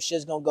you know some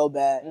shit's gonna go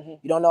bad. Mm-hmm.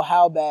 You don't know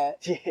how bad.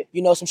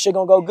 You know some shit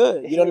gonna go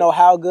good. You don't know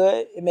how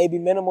good. It may be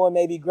minimal, it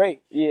may be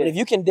great. But if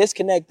you can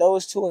disconnect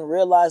those two and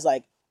realize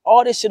like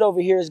all this shit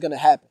over here is gonna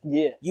happen.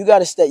 You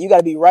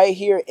gotta be right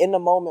here in the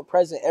moment,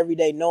 present every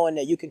day, knowing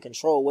that you can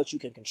control what you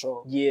can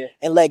control.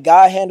 And let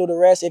God handle the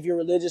rest if you're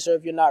religious or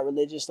if you're not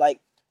religious. Like,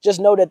 just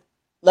know that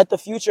let the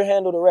future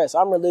handle the rest.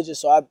 I'm religious,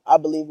 so I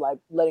believe like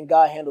letting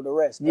God handle the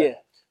rest.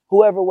 But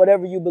whoever,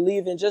 whatever you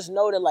believe in, just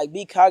know that like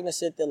be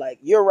cognizant that like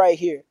you're right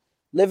here.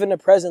 Live in the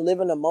present, live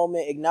in the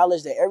moment,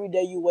 acknowledge that every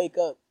day you wake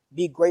up,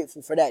 be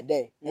grateful for that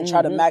day and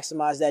try to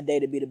maximize that day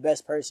to be the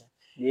best person.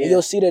 And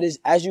you'll see that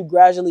as you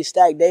gradually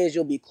stack days,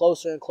 you'll be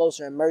closer and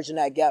closer and merging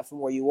that gap from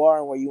where you are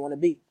and where you want to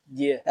be.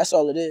 That's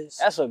all it is.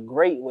 That's a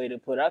great way to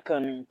put it. I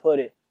couldn't even put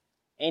it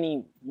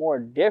any more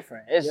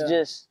different. It's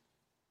just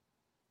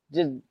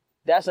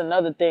that's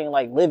another thing,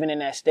 like living in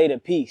that state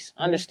of peace,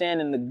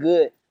 understanding the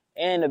good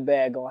and the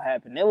bad gonna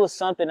happen. It was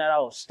something that I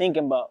was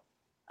thinking about.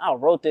 I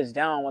wrote this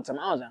down one time.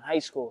 I was in high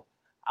school.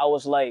 I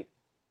was like,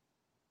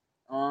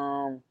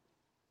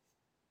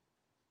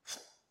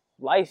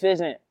 life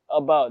isn't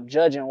about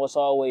judging what's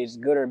always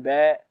good or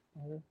bad.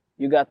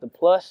 You got the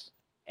plus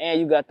and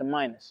you got the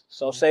minus.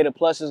 So say the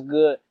plus is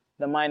good,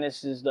 the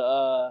minus is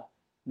the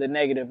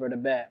negative or the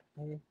bad.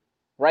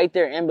 Right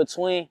there in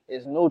between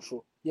is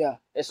neutral.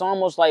 It's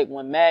almost like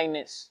when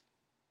magnets,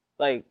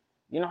 like,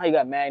 you know how you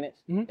got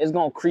magnets? It's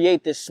gonna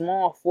create this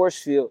small force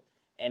field,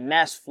 and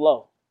that's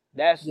flow.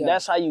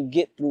 That's how you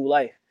get through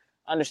life.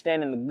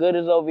 Understanding the good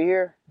is over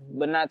here,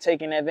 but not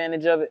taking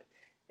advantage of it,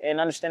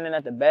 and understanding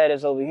that the bad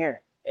is over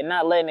here, and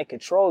not letting it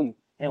control you.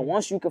 And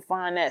once you can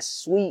find that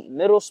sweet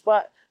middle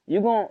spot,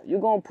 you're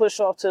gonna push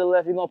off to the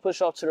left, you're gonna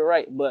push off to the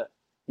right, but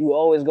you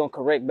always gonna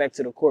correct back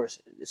to the course.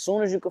 As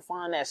soon as you can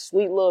find that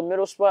sweet little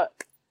middle spot,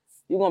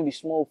 you're gonna be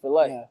smooth for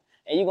life.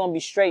 And you're gonna be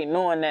straight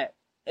knowing that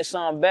if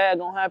something bad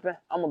gonna happen,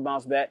 I'm gonna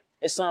bounce back.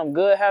 If something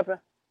good happen,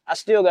 I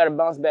still gotta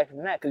bounce back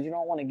from that, because you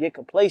don't want to get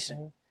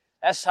complacent.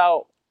 That's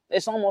how,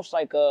 it's almost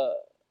like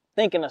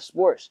thinking of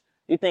sports.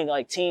 You think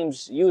like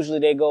teams, usually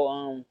they'll go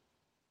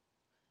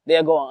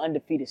an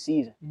undefeated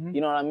season. You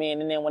know what I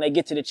mean? And then when they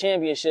get to the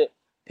championship,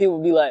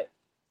 people be like,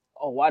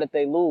 oh, why did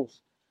they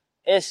lose?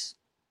 It's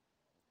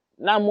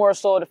not more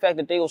so the fact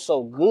that they were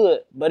so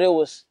good, but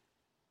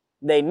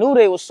they knew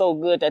they were so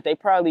good that they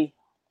probably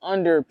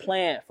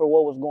under-planned for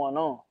what was going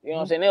on. You know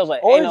what I'm saying? They was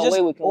like, ain't no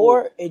way we can lose.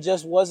 Or it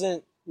just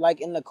wasn't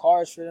like in the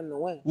cards for them to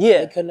win.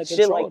 They couldn't have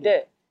shit like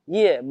that.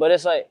 But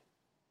it's like,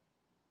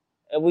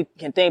 if we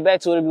can think back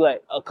to it, it'd be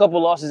like a couple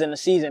losses in the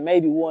season,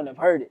 maybe we wouldn't have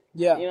heard it.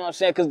 You know what I'm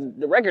saying? Because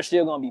the record's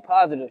still going to be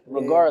positive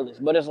regardless.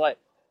 But it's like,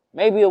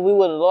 maybe if we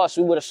would have lost,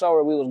 we would have saw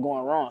where we was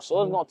going wrong.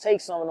 So it's going to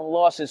take some of them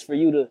losses for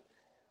you to,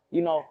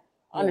 you know,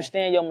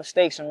 understand your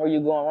mistakes and where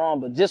you're going wrong.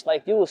 But just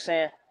like you were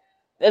saying,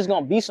 there's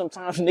going to be some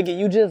times, nigga,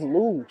 you just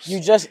lose.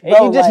 You just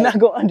not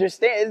going to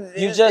understand.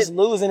 You just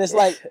lose. And it's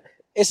like,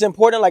 it's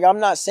important. Like, I'm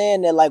not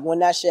saying that, like, when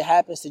that shit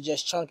happens to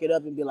just chunk it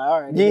up and be like,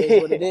 all right, it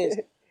is what it is.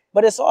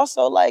 But it's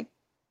also like,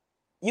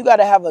 you got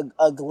to have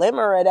a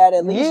glimmer of that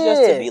at least,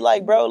 just to be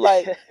like, bro,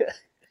 like,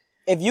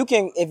 if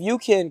you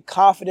can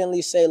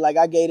confidently say, like,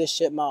 I gave this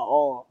shit my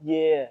all.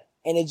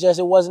 And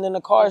it wasn't in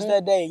the cards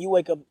that day. And you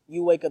wake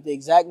up the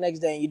exact next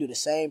day and you do the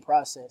same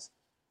process.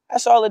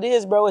 That's all it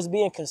is, bro. It's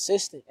being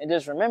consistent. And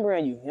just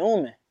remembering you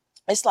human.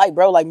 It's like,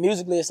 bro, like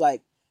musically, it's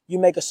like you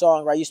make a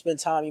song, right? You spend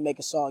time, you make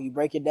a song, you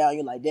break it down,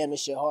 you're like, damn,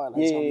 this shit hard.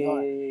 Like, it's gonna be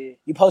hard.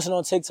 You post it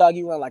on TikTok,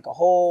 you run like a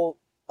whole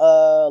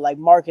like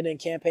marketing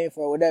campaign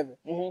for it, whatever.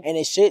 And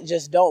the shit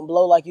just don't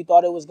blow like you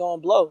thought it was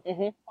gonna blow.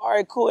 All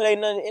right, cool. It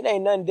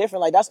ain't nothing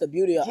different. Like, that's the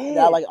beauty of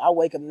that. Like, I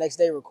wake up the next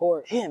day,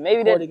 record.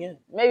 Maybe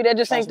that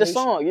just ain't the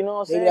song. You know what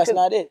I'm saying? Maybe that's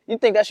not it. You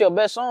think that's your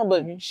best song,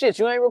 but shit,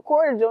 you ain't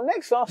recorded your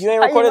next song. You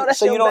ain't recorded it,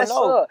 so you don't know.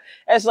 Song?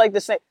 That's like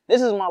the same.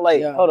 This is my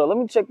hold on, let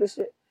me check this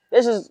shit.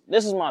 This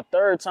is my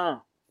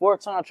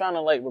fourth time trying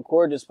to like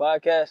record this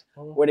podcast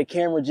where the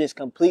camera just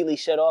completely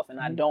shut off and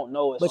I don't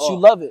know it's But off. you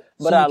love it.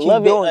 But I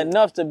love it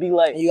enough to be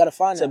like, and you gotta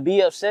find to be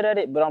upset at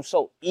it, but I'm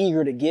so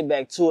eager to get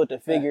back to it to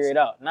figure it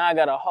out. Now I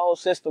got a whole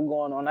system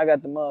going on. I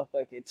got the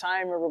motherfucking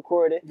timer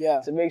recorded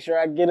to make sure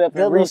I get up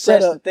and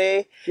refresh the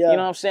thing. You know what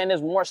I'm saying?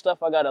 There's more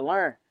stuff I gotta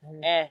learn.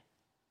 And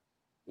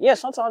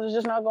sometimes it's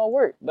just not gonna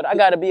work. But I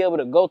gotta be able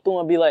to go through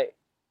and be like,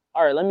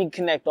 all right, let me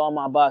connect all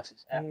my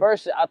boxes. At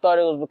first, I thought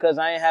it was because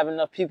I ain't have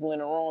enough people in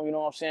the room, you know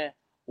what I'm saying,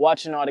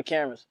 watching all the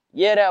cameras.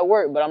 Yeah, that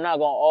worked, but I'm not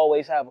going to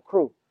always have a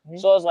crew.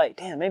 So I was like,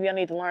 damn, maybe I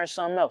need to learn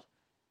something else.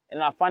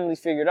 And I finally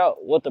figured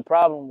out what the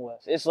problem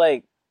was. It's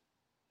like,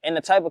 in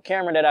the type of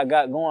camera that I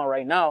got going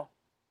right now,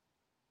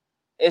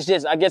 it's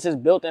just, I guess it's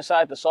built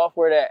inside the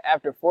software that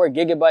after 4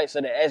 gigabytes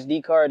of the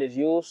SD card is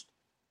used,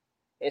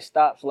 it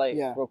stops like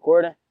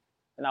recording.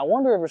 And I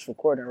wonder if it's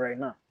recording right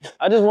now.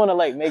 I just want to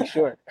like make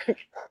sure.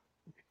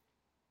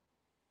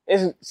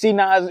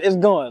 It's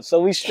going. So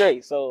we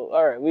straight. So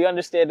all right, we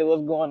understand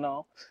what's going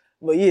on.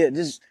 But yeah,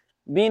 just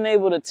being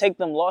able to take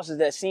them losses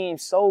that seem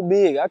so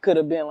big. I could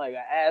have been like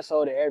an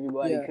asshole to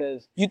everybody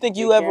because you think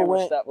you ever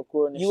went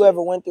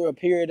through a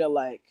period of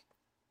like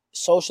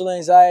social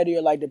anxiety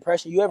or like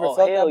depression? You ever felt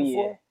that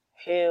before?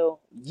 Hell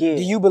yeah.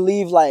 Do you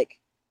believe like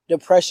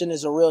depression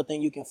is a real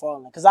thing you can fall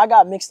in? Because I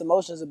got mixed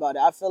emotions about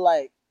it. I feel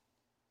like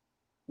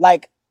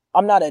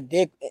I'm not a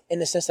dick in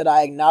the sense that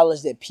I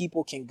acknowledge that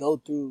people can go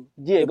through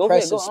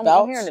depressive spouts.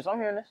 I'm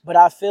hearing this. But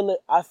I feel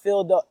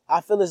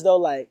as though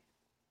like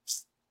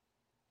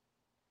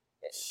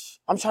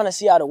I'm trying to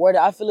see how to word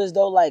it. I feel as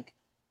though like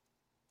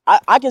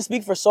I can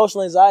speak for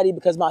social anxiety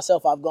because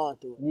myself I've gone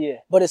through it. Yeah.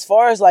 But as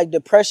far as like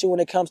depression,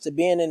 when it comes to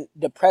being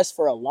depressed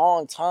for a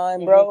long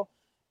time, bro,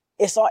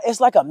 it's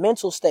like a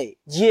mental state.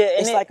 Yeah,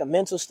 and it's like a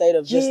mental state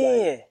of just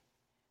like.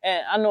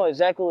 And I know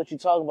exactly what you're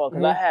talking about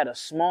because I had a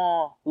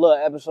small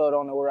little episode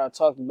on it where I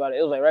talked about it.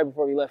 It was like right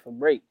before we left for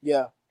break.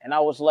 Yeah. And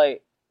I was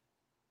like,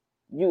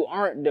 you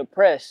aren't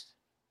depressed.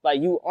 Like,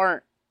 you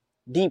aren't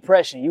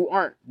depression. You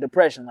aren't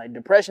depression. Like,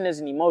 depression is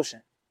an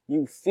emotion.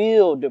 You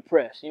feel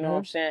depressed. You know what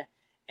I'm saying?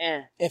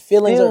 And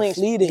feelings are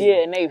fleeting.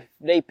 Yeah, and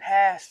they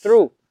pass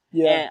through.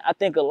 Yeah. And I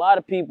think a lot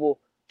of people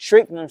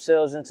trick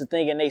themselves into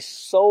thinking they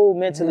so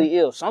mentally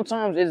ill.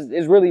 Sometimes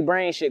it's really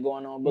brain shit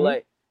going on, but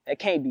like, it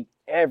can't be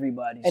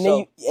everybody.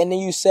 And then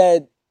you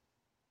said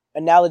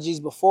analogies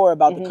before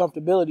about the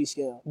comfortability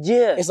scale.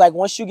 Yeah. It's like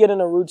once you get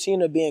in a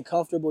routine of being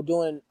comfortable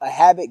doing a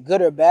habit,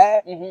 good or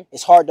bad,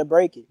 it's hard to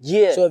break it.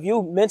 Yeah. So if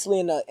you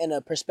mentally in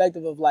a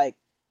perspective of like,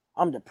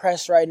 I'm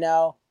depressed right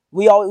now,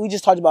 we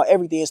just talked about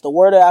everything. It's the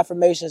word of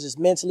affirmations, it's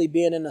mentally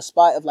being in a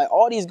spot of like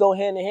all these go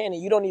hand in hand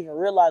and you don't even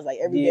realize like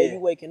every day you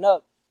waking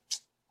up,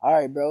 all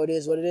right, bro, it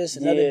is what it is.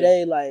 Another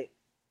day, like,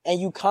 and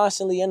you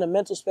constantly in a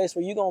mental space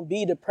where you're going to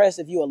be depressed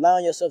if you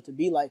allowing yourself to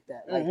be like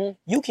that. Like,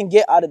 you can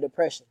get out of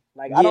depression.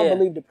 Like, I don't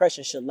believe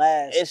depression should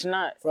last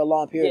for a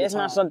long period of time. It's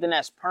not something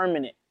that's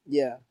permanent.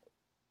 Yeah.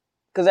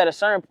 Because at a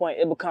certain point,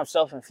 it becomes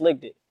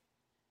self-inflicted.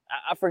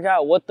 I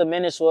forgot what the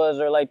menace was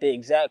or, like, the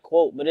exact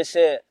quote, but it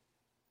said,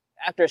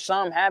 after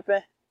something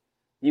happen,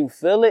 you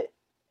feel it,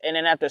 and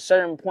then after a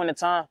certain point in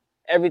time,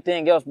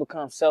 everything else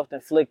becomes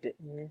self-inflicted.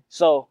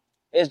 So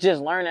it's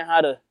just learning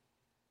how to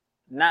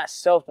not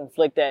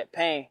self-inflict that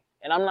pain.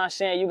 And I'm not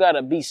saying you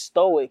gotta be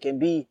stoic and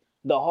be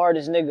the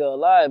hardest nigga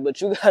alive,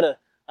 but you gotta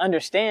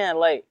understand,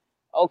 like,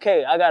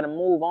 okay, I gotta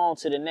move on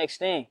to the next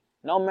thing,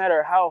 no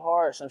matter how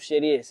hard some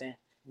shit is.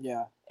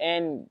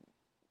 And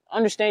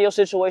understand your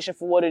situation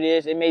for what it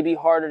is. It may be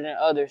harder than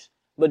others,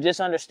 but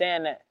just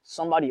understand that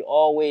somebody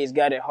always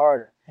got it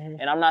harder.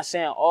 And I'm not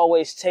saying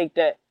always take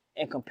that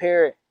and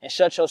compare it and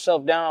shut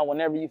yourself down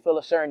whenever you feel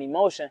a certain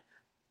emotion,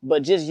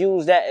 but just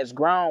use that as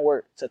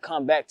groundwork to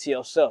come back to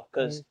yourself.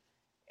 Because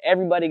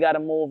everybody got to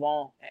move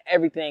on and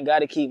everything got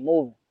to keep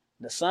moving.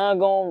 The sun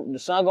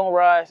gonna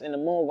rise and the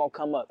moon gonna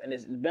come up. And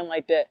it's been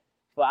like that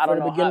for, from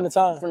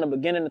the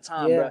beginning of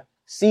time, bro.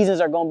 Seasons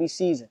are gonna be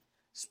seasons.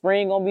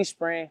 Spring gonna be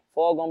spring,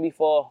 fall gonna be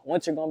fall,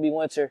 winter gonna be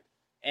winter,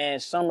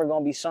 and summer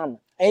gonna be summer.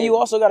 And you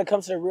also got to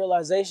come to the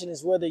realization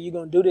is whether you're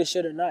going to do this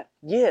shit or not.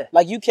 Yeah.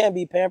 Like, you can't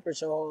be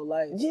pampered your whole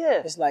life.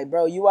 Yeah. It's like,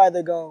 bro, you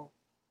either going to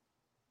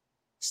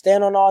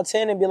stand on all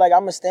 10 and be like,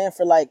 I'm going to stand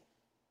for, like,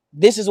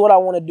 this is what I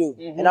want to do.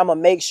 And I'm going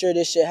to make sure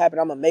this shit happen.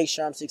 I'm going to make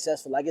sure I'm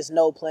successful. Like, it's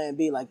no plan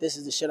B. Like, this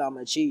is the shit I'm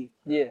going to achieve.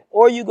 Yeah.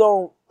 Or you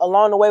going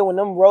along the way when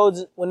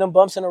them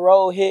bumps in the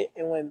road hit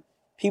and when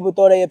people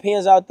throw their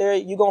opinions out there,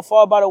 you're going to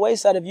fall by the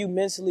wayside if you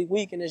mentally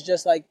weak. And it's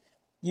just like,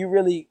 you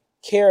really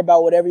care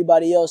about what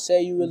everybody else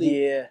say. You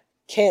really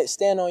can't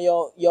stand on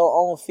your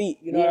own feet.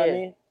 You know what I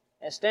mean?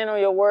 And stand on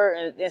your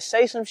word and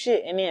say some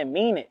shit and then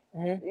mean it.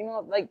 You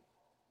know, like,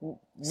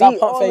 stop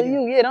pump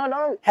faking.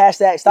 Don't.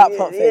 Hashtag stop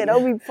pump faking. Yeah,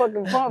 don't be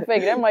fucking pump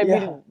faking. That might be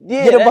the,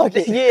 get a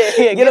bucket.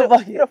 Get a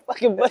bucket. Get a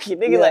fucking bucket.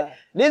 Nigga, like,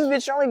 this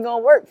bitch only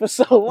gonna work for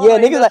so long. Yeah,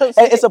 niggas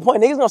like, it's a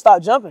point. Niggas gonna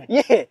stop jumping.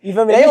 Yeah. You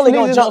feel me? They only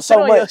gonna jump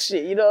so much.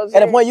 Shit, you know what I'm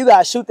saying? At a point, you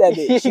gotta shoot that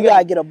bitch. You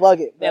gotta get a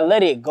bucket. And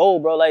let it go,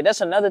 bro. Like,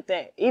 that's another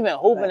thing. Even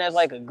hooping, that's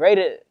like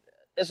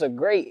it's a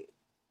great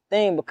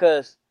thing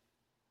because,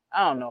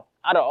 I don't know,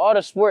 out of all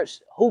the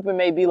sports, hooping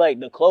may be like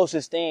the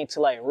closest thing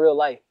to like real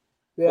life.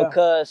 Yeah.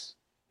 Because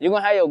you're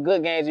going to have your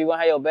good games, you're going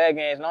to have your bad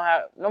games,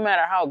 no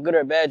matter how good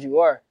or bad you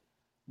are.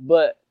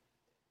 But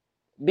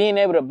being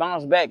able to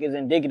bounce back is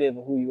indicative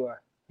of who you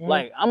are.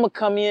 Like, I'm going to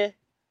come in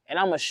and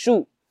I'm going to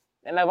shoot.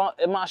 And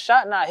if my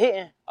shot not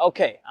hitting,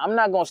 okay, I'm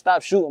not going to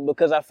stop shooting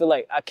because I feel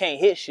like I can't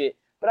hit shit.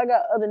 But I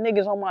got other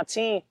niggas on my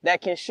team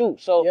that can shoot.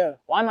 So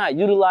why not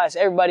utilize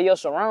everybody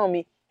else around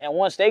me? And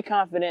once their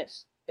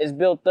confidence is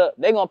built up,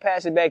 they're going to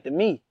pass it back to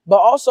me. But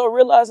also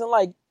realizing,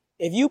 like,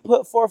 if you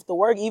put forth the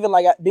work, even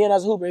like being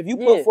as a hooper, if you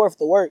put forth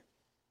the work,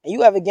 and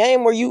you have a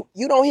game where you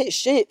don't hit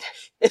shit.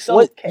 It's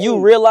okay. You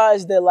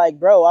realize that, like,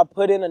 bro, I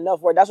put in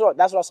enough work. That's what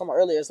I was talking about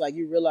earlier. It's like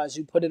you realize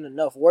you put in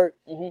enough work.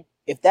 Mm-hmm.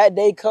 If that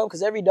day come,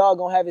 because every dog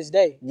gonna have his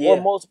day, yeah.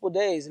 or multiple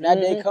days, and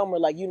that day come where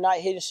like you not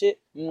hitting shit,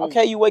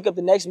 okay, you wake up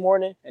the next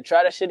morning and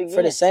try that shit again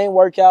for the same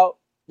workout,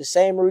 the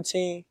same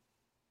routine,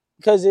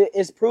 because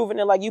it's proven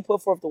that like you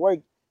put forth the work,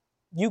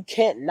 you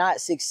can't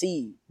not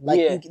succeed. Like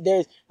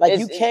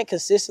you can't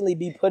consistently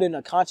be putting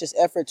a conscious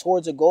effort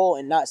towards a goal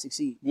and not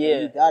succeed. Yeah,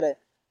 you gotta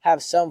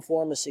have some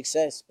form of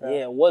success, bro.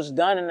 Yeah, what's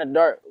done in the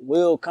dark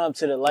will come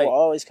to the light. Will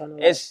always come to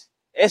the light.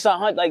 It's a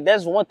hunt. Like,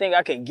 that's one thing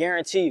I can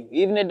guarantee you.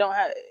 Even if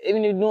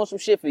you're doing some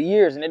shit for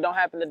years and it don't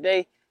happen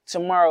today,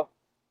 tomorrow,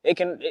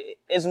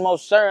 it's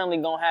most certainly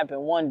gonna happen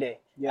one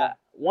day. Yeah.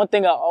 One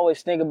thing I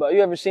always think about,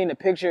 you ever seen the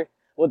picture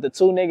with the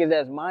two niggas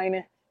that's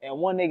mining and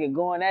one nigga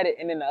going at it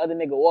and then the other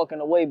nigga walking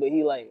away, but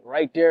he like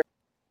right there?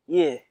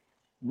 Yeah.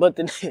 But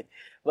the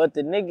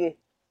nigga,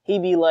 he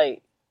be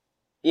like,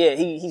 yeah,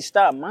 he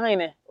stopped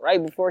mining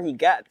right before he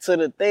got to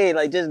the thing.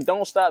 Like, just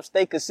don't stop,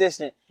 stay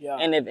consistent. Yeah.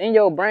 And if in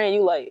your brain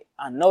you like,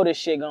 I know this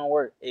shit gonna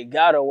work, it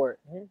gotta work,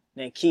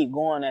 then keep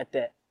going at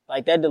that.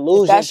 Like, that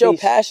delusion. If that's piece, your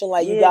passion,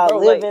 like, you gotta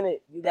live in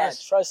it. You gotta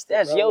trust it.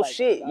 That's your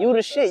shit. You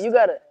the shit. You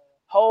gotta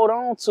hold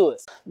on to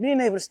it. Being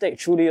able to stay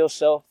true to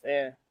yourself.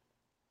 And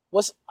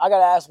I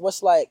gotta ask,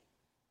 what's like,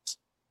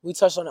 we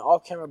touched on it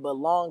off camera, but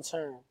long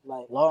term,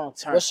 like,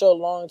 what's your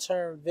long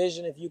term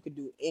vision if you could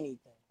do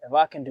anything? If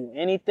I can do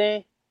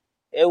anything,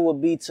 it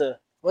would be to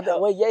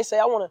what Ye say,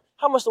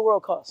 how much the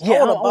world costs?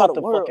 Yeah, I want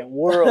the fucking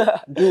world,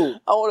 dude.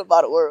 I want to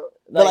buy the world.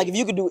 But like, if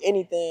you could do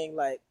anything,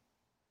 like,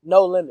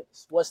 no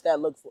limits, what's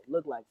that look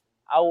like?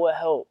 I would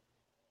help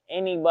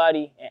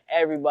anybody and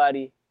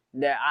everybody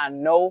that I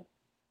know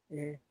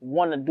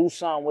want to do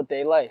something with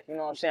their life. You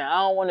know what I'm saying? I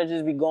don't want to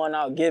just be going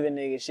out giving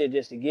niggas shit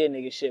just to give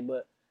niggas shit.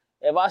 But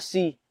if I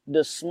see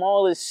the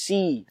smallest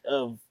seed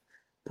of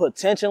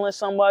potential in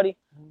somebody,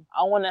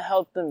 I want to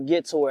help them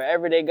get to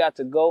wherever they got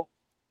to go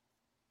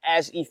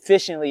as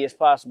efficiently as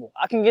possible.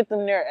 I can get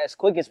them there as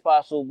quick as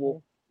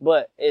possible,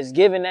 but it's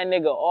giving that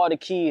nigga all the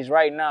keys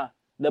right now,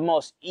 the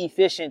most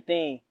efficient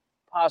thing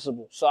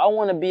possible. So I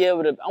want to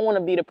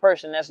be the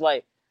person that's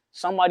like,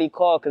 somebody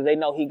called because they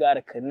know he got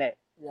to connect.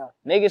 Yeah.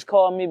 Niggas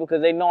call me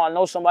because they know I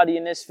know somebody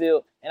in this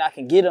field and I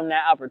can get them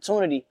that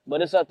opportunity,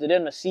 but it's up to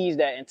them to seize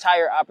that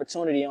entire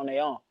opportunity on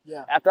their own.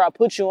 Yeah. After I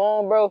put you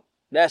on, bro,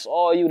 that's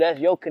all you. That's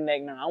your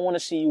connect now. I want to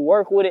see you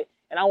work with it,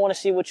 and I want to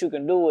see what you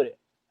can do with it.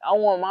 I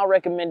want my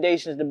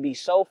recommendations to be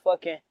so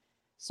fucking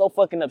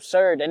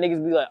absurd that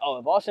niggas be like, oh,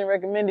 if Austin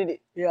recommended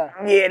it, yeah,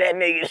 that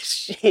nigga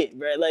shit,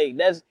 bro. Like, you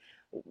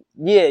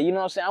know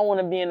what I'm saying? I want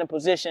to be in a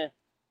position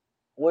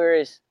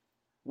where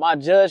my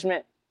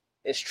judgment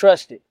is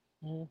trusted.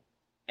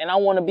 And I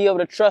want to be able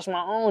to trust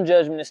my own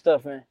judgment and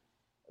stuff. And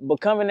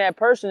becoming that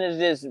person is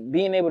just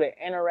being able to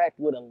interact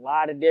with a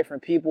lot of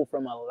different people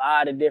from a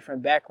lot of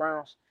different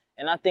backgrounds.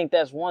 And I think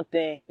that's one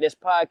thing this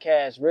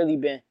podcast really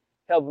been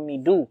helping me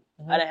do.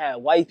 I done had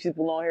white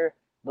people on here,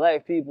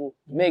 black people,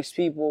 mixed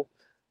people,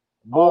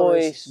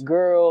 boys,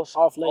 girls,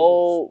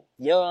 old,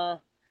 young.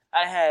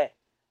 I had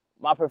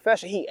my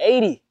professor, he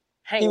 80.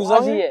 He was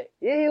on here?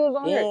 Yeah, he was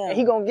on here. And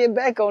he gonna get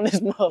back on this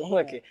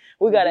motherfucker.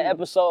 We got an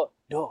episode.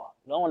 Dog,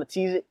 don't want to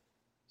tease it.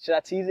 Should I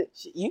tease it?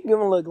 You can give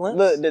him a little glimpse.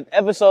 Look, the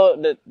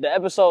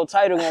episode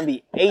title gonna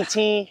be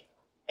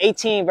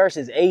 18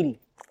 versus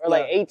 80. Or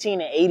like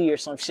 18 and 80 or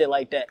some shit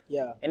like that.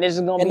 Yeah. And this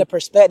is gonna be the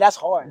perspective, that's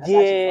hard. That's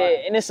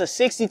and it's a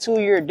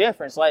 62-year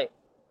difference. Like,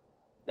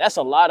 that's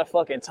a lot of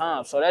fucking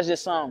time. So that's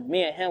just something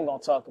me and him gonna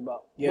talk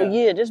about. Yeah. But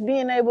yeah, just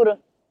being able to,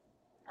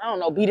 I don't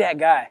know, be that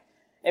guy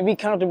and be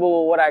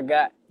comfortable with what I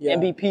got and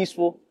be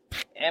peaceful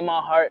in my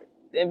heart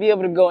and be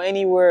able to go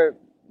anywhere,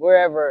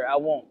 wherever I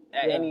want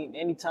at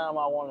any time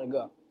I want to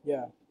go.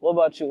 Yeah. What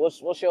about you?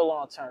 What's your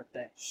long-term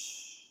thing?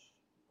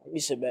 Let me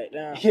sit back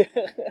down.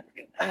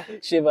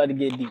 Shit about to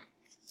get deep.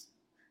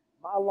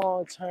 My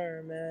long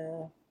term,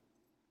 man.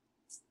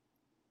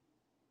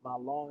 My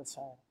long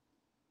term.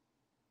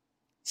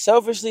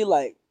 Selfishly,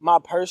 like, my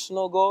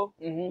personal goal,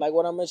 like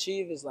what I'm gonna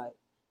achieve is like,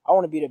 I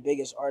want to be the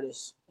biggest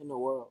artist in the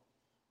world.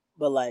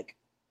 But like,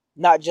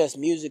 not just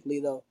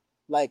musically though.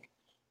 Like,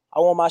 I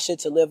want my shit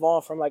to live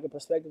on from like a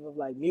perspective of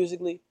like,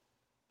 musically,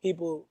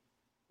 people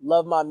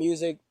love my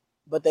music,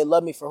 but they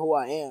love me for who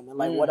I am and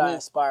like what I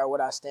inspire, what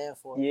I stand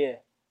for. Yeah.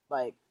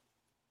 Like,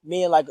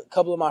 me and like a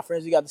couple of my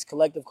friends, we got this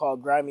collective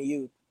called Grimy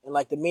Youth. And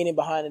like the meaning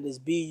behind it is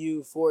be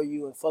you, for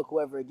you, and fuck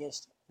whoever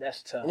against you.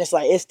 That's tough. And it's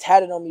like, it's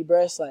tatted on me,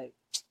 bro. It's like,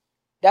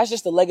 that's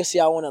just the legacy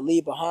I want to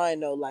leave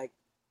behind though. Like,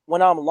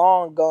 when I'm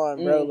long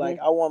gone, bro, like,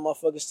 I want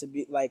motherfuckers to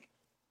be like,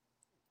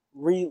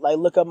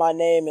 look up my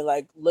name and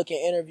like look at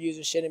interviews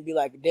and shit and be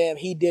like, damn,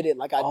 he did it.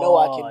 Like, I know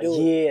I can do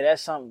it. Yeah,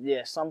 that's something.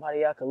 Yeah,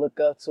 somebody I could look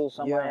up to,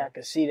 somebody I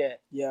could see that.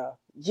 Yeah.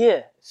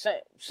 Yeah,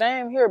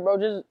 same here, bro.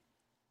 Just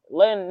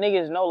letting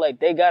niggas know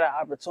like they got an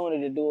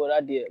opportunity to do what I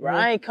did. Bro,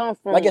 I ain't come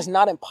from like, it's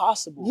not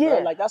impossible. Yeah, bro.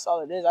 Like, that's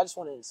all it is. I just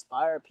want to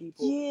inspire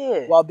people.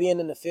 Yeah. While being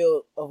in the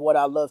field of what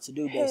I love to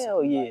do. Basically.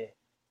 Hell yeah. Like,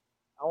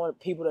 I want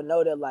people to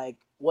know that like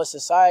what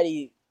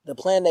society the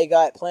plan they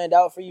got planned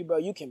out for you, bro,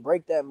 you can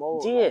break that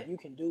mold. Yeah. Like, you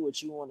can do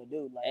what you want to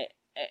do. Like,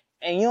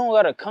 and you don't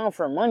gotta come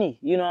from money.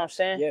 You know what I'm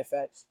saying? Yeah,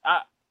 facts.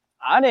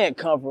 I didn't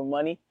come from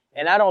money,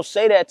 and I don't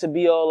say that to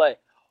be all like,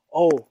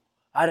 oh,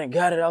 I done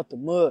got it out the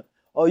mud.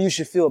 Oh, you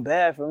should feel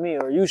bad for me,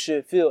 or you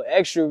should feel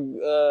extra,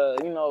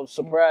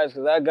 surprised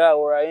because I got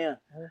where I am.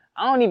 Mm-hmm.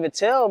 I don't even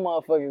tell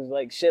motherfuckers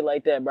like shit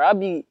like that, bro.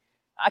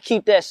 I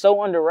keep that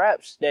so under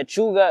wraps that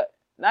you got,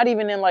 not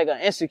even in like an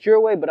insecure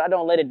way, but I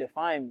don't let it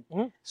define me.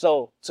 Mm-hmm.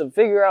 So to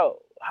figure out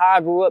how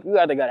I grew up, you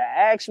either gotta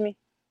ask me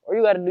or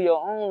you gotta do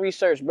your own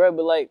research, bro.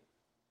 But like,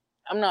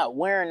 I'm not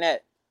wearing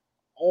that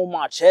on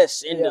my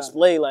chest in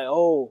display, like,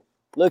 oh,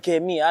 look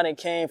at me, I done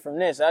came from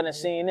this, I done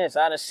seen this,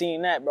 I done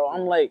seen that, bro.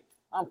 I'm like,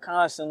 I'm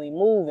constantly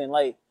moving.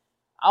 Like,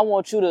 I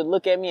want you to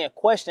look at me and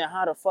question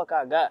how the fuck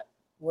I got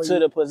to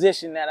the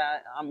position that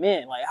I'm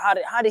in. Like,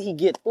 how did he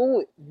get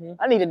through it? Mm-hmm.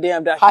 I need a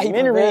damn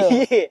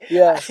documentary.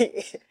 Yeah.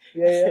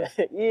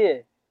 Yeah.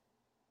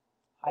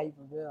 How you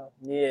prevail?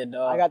 Yeah,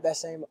 dog. I got that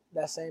same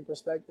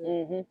perspective.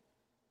 Mm-hmm.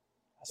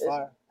 That's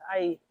fire.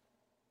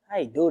 How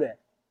you do that?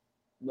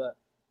 But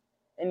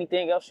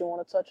anything else you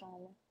want to touch on,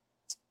 man?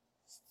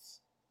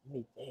 Let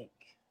me think.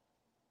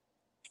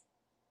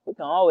 We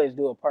can always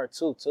do a part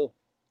 2 too.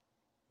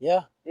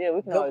 Yeah. Yeah,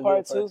 we can always do a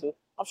part 2.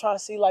 I'm trying to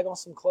see like on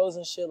some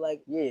closing shit,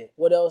 like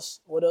what else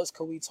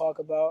could we talk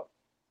about?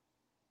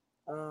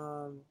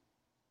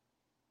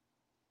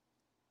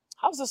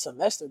 How's the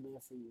semester been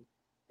for you?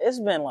 It's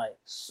been like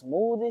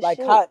smooth as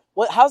shit.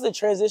 How's the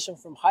transition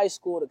from high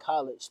school to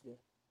college been?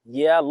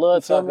 Yeah, I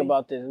love talking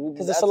about this.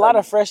 Because it's a lot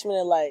of freshmen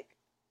and like,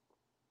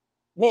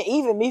 man,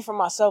 even me for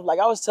myself, like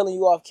I was telling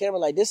you off camera,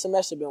 like this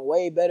semester been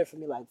way better for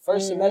me. Like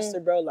first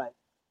semester, bro, like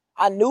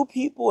I knew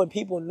people and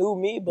people knew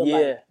me, but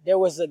like there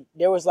was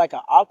like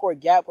an awkward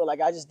gap where like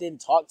I just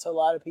didn't talk to a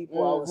lot of people.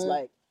 I was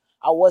like,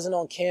 I wasn't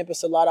on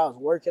campus a lot. I was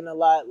working a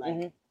lot.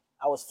 Like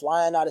I was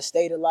flying out of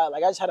state a lot.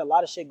 Like I just had a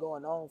lot of shit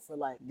going on for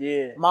like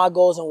my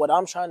goals and what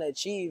I'm trying to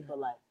achieve. But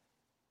like,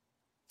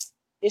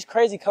 it's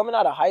crazy coming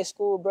out of high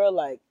school, bro.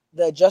 Like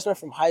the adjustment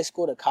from high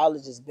school to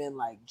college has been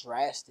like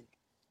drastic.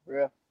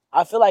 Yeah.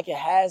 I feel like it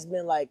has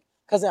been like,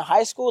 cause in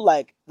high school,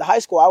 like the high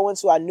school I went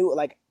to, I knew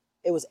like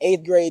it was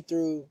 8th grade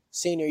through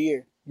senior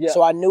year. Yeah.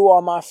 So I knew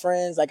all my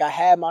friends. Like I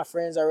had my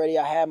friends already.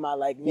 I had my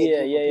like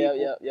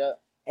yeah.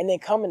 And then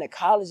coming to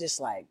college, it's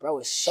like, bro,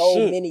 it's so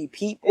many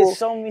people. It's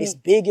so many. It's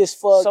big as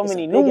fuck. So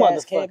many new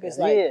motherfuckers. Campus,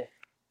 like,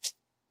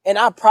 and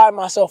I pride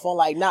myself on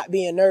like not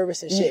being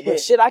nervous and shit. But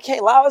shit, I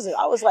can't lie.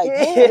 I was like,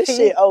 damn, this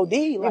shit OD.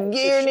 Like,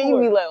 you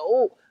be like,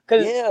 oh.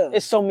 Because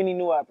it's so many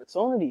new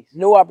opportunities.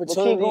 New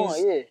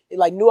opportunities.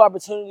 Like new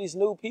opportunities,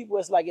 new people.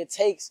 It's like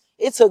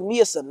it took me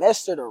a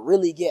semester to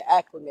really get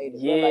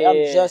acclimated. Yeah. Like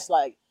I'm just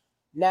like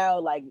now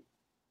like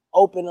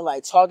open and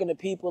like talking to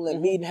people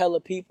and meeting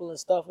hella people and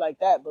stuff like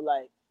that. But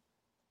like,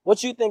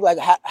 what you think, like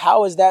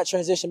how has that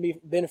transition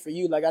been for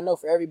you? Like I know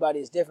for everybody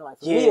it's different. Like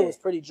for me it was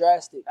pretty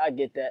drastic. I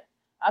get that.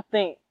 I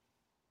think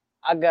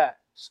I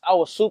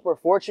was super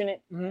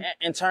fortunate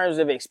in terms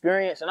of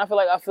experience. And I feel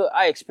like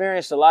I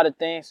experienced a lot of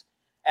things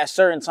at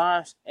certain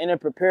times, and it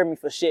prepared me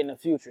for shit in the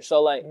future.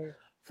 So like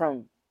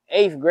from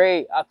 8th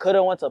grade, I could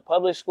have went to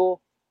public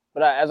school,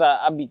 but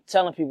I be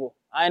telling people,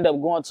 I ended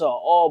up going to an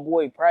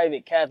all-boy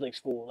private Catholic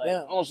school. Like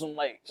on some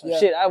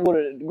shit I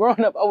would have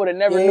grown up, I would have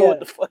never knew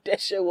what the fuck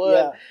that shit was.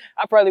 Yeah.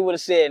 I probably would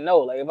have said no.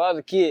 Like if I was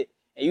a kid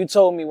and you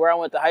told me where I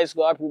went to high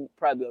school, I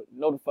probably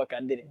know the fuck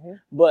I didn't.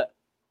 But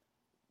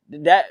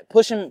that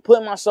putting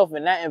myself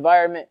in that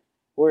environment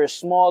where it's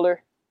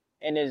smaller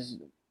and is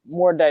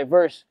more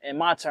diverse in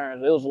my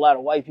terms. It was a lot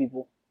of white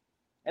people.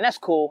 And that's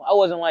cool. I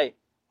wasn't like,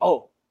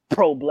 oh,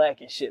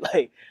 pro-black and shit.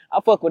 Like,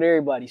 I fuck with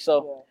everybody.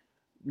 So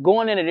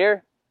going into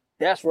there,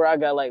 that's where I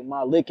got like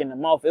my lick in the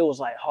mouth. It was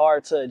like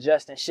hard to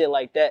adjust and shit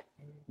like that.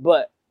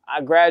 But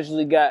I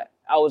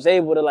was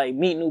able to like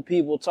meet new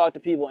people, talk to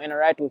people,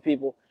 interact with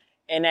people.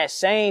 And that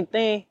same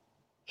thing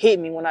hit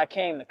me when I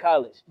came to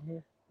college.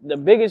 The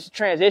biggest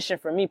transition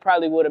for me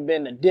probably would have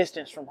been the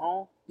distance from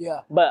home.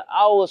 Yeah. But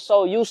I was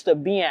so used to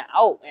being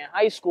out in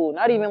high school,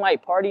 not even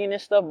like partying and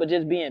stuff, but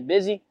just being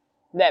busy,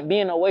 that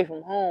being away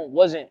from home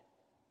wasn't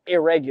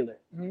irregular.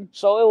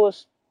 So it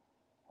was,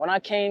 when I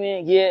came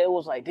in, it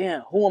was like,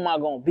 damn, who am I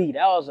going to be?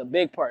 That was a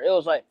big part. It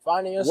was like,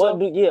 finding yourself?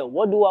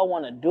 What do I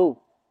want to do?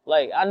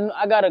 Like,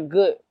 I got a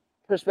good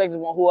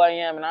perspective on who I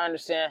am, and I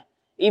understand,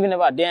 even if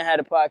I didn't have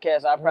a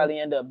podcast, I'd probably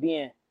end up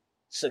being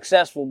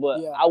successful,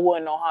 but I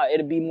wouldn't know how.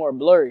 It'd be more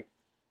blurry.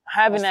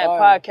 Having that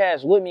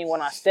podcast with me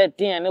when I stepped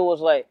in, it was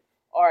like,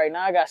 all right,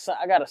 now I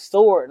got a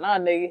sword. Nah,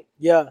 nigga.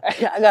 Yeah.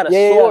 I got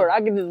a sword.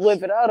 I can just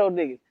whip it out on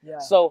niggas. Yeah.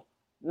 So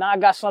now I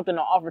got something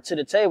to offer to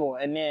the table.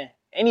 And then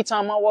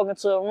anytime I walk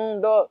into a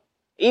room, dog,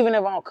 even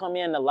if I don't come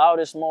in the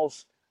loudest,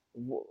 most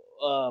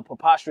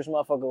preposterous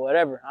motherfucker or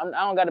whatever, I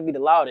don't got to be the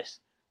loudest.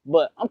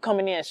 But I'm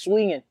coming in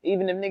swinging,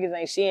 even if niggas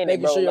ain't seeing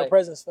it, bro. Making sure your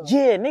presence felt.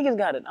 Yeah, niggas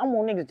got it. I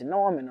want niggas to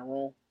know I'm in the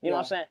room. You know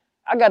what I'm saying?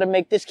 I got to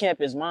make this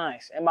campus mine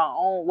in my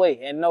own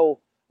way and know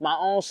my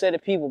own set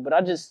of people. But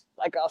I just,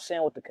 like I was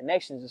saying with the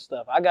connections and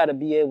stuff, I got to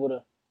be able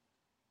to,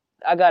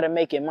 I got to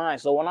make it mine.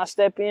 So when I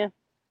step in,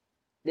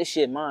 this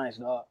shit mine,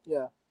 dog.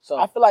 Yeah. So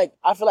I feel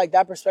like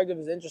that perspective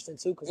is interesting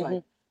too, because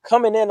like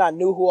coming in, I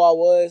knew who I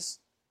was.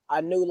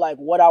 I knew like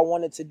what I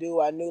wanted to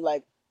do. I knew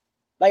like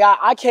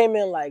I came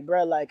in like,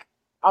 bro, like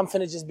I'm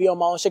finna just be on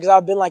my own shit, because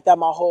I've been like that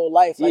my whole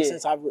life, like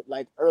since I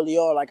like early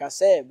on, like I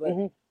said.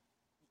 But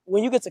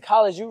when you get to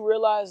college, you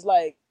realize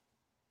like,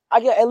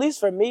 at least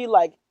for me,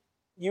 like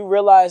you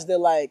realize that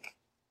like,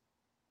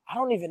 I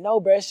don't even know,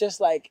 bro. It's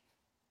just like,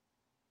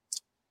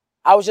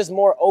 I was just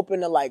more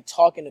open to like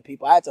talking to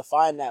people. I had to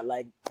find that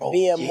like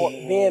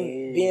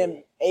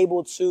being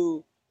able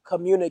to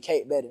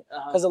communicate better.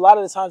 Because a lot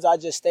of the times I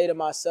just stay to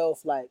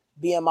myself, like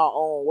be in my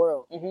own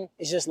world.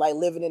 It's just like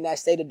living in that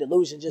state of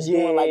delusion, just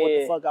doing like what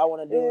the fuck I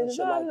want to do and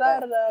shit like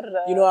that.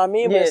 You know what I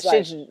mean? Yeah, but it's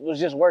shit like, was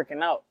just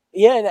working out.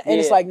 Yeah, and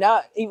it's like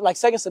now, even like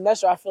second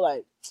semester, I feel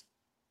like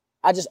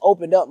I just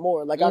opened up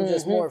more. Like I'm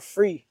just more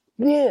free.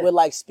 Yeah, with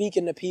like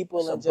speaking to people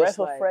it's and a just breath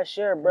like of fresh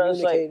air, bro.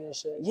 It's like, and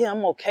shit. Yeah,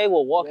 I'm okay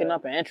with walking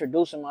up and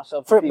introducing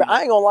myself to people.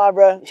 I ain't gonna lie,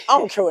 bro. I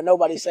don't care what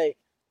nobody say.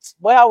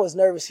 Boy, I was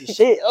nervous as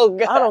shit. Oh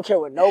God, I don't care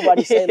what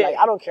nobody say. Like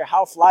I don't care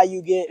how fly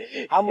you get,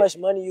 how much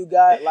money you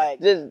got.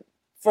 Like just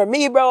for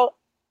me, bro,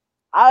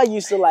 I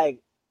used to like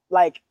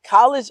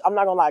college. I'm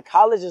not gonna lie,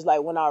 college is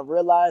like when I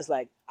realized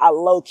like I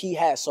low key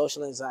had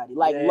social anxiety,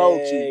 like low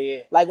key.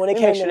 Yeah. Like when it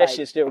came to that like,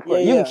 shit still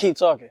recording. You can keep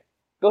talking.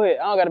 Go ahead.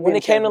 I don't gotta be when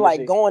it came to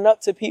like going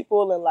up to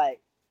people and like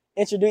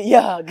introduce,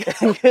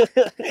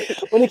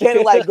 when it came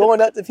to like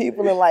going up to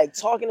people and like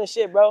talking and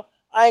shit, bro,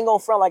 I ain't gonna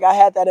front like I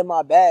had that in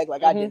my bag.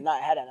 Like I did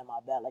not have that in my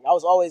bag. Like I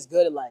was always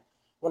good at like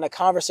when a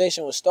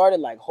conversation was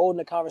started, like holding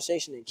the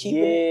conversation and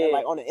keeping it, and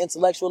like on an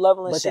intellectual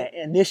level and shit.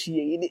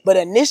 But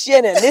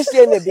initiating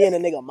it being a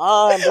nigga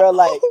mind, bro.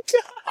 Like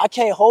I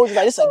can't hold you.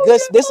 Like this a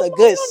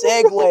good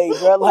segue,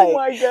 bro. Like oh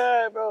my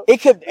God, bro. It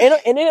could, and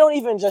it don't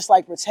even just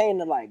like pertain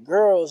to like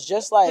girls,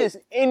 just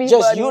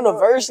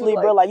universally,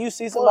 bro. Like you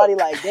see somebody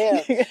like,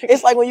 damn.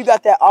 It's like when you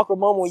got that awkward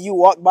moment when you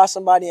walk by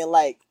somebody and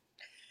like,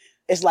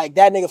 it's like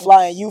that nigga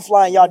flying, you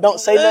flying, y'all don't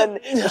say nothing,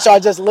 but y'all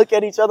just look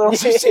at each other or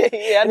some shit.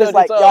 And it's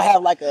like y'all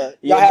have like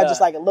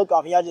just like a look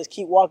off and y'all just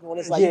keep walking when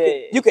it's like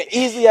you could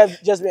easily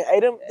have just been,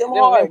 hey, them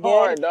hard,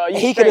 dog. And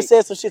he could have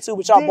said some shit too,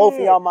 but y'all both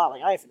in y'all mind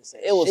like, I ain't finna say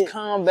it was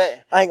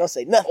combat. I ain't gonna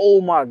say nothing.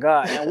 Oh my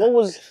God. And I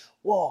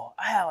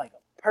had like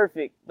a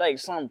perfect, like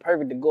something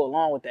perfect to go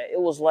along with that. It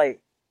was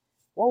like,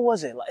 what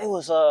was it? Like it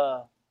was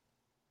oh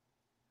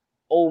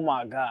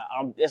my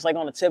God. It's like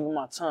on the tip of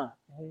my tongue.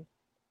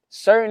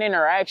 Certain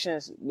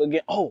interactions would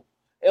get,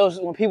 it was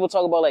when people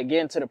talk about like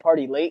getting to the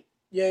party late.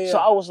 Yeah. So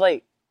I was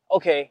like,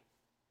 okay,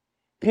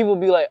 people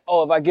be like,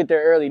 if I get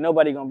there early,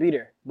 nobody gonna be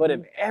there. But if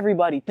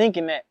everybody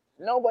thinking that,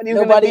 nobody's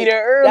gonna be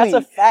there early.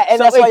 That's a fact. And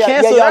so that's why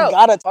y'all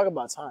gotta talk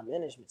about time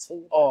management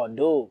too. Oh,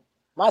 dude.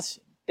 I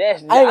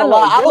ain't gonna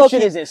lie, your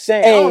shit is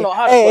insane. I don't know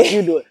how the fuck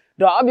you do it.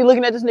 Dog, I'll be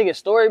looking at this nigga's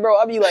story, bro.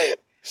 I'll be like,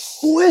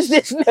 who is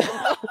this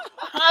nigga?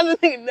 How's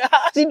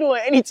he doing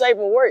any type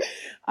of work?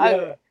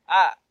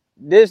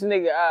 This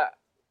nigga,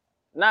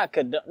 not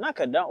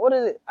condone. What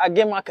is it? I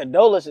give my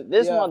condolences.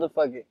 This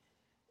motherfucker.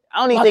 I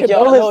don't even think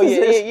y'all know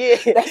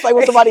yet. Yeah. That's like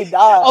when somebody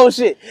died. Oh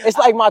shit. It's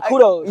like my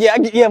kudos.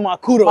 My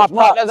kudos. My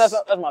props. That's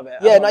my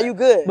bad. Yeah, you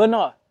good. But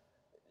no,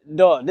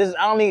 dog.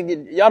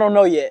 Y'all don't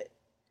know yet.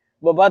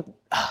 But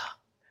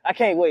I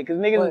can't wait because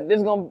niggas,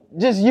 this gonna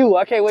just you.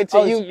 I can't wait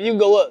till you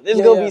go up.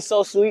 This gonna be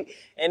so sweet,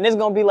 and this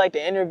gonna be like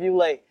the interview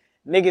like.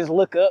 Niggas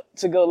look up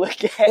to go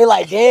look at. They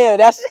like, damn,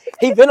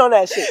 he been on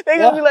that shit. They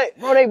gonna be like,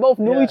 bro, they both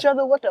knew each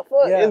other. What the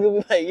fuck? Yeah. It's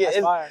gonna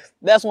be like,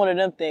 that's one of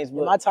them things.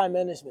 But my time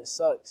management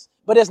sucks.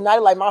 But it's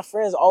not like my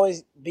friends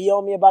always be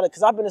on me about it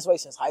because I've been this way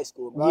since high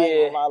school, bro.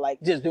 Yeah,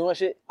 like just doing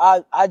shit.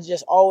 I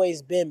just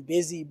always been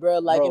busy, bro.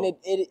 Like, and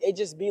it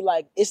just be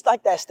like it's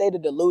like that state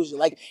of delusion.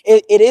 Like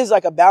it is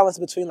like a balance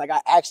between like I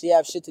actually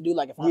have shit to do,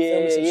 like if I'm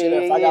filming some shit, or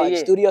if I got like a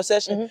studio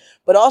session.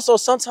 But also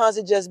sometimes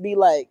it just be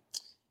like.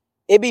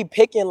 It be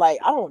picking like,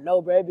 I don't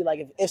know, bro. It'd be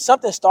like if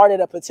something started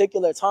at a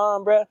particular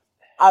time, bro,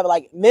 I'd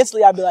like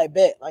mentally I'd be like,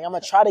 bet. Like I'm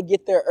gonna try to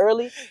get there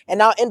early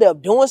and I'll end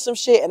up doing some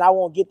shit and I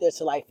won't get there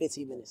till like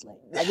 15 minutes late.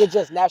 Like it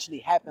just naturally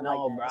happen like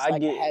that. Bro, it's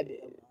like a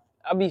habit.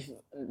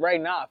 Right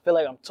now, I feel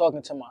like I'm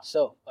talking to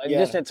myself. Like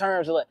just in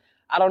terms of like,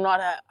 I don't know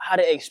how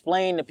to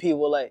explain to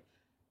people like,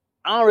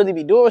 I don't really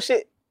be doing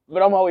shit.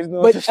 But I'm always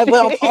doing shit. But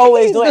I'm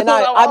always doing it. And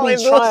I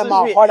be trying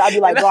my hardest. I be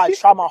like, bro, I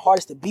try my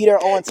hardest to be there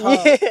on time.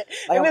 Like,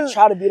 I'm gonna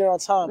try to be there on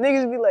time.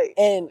 Niggas be like...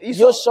 And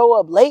you'll show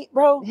up late,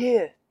 bro.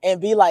 Yeah. And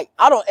be like,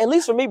 at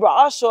least for me, bro,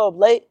 I'll show up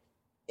late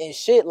and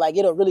shit, like,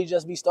 it'll really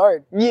just be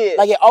started. Yeah.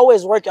 Like, it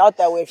always work out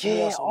that way if you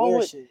want some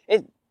weird shit.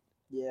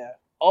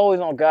 Always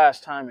on God's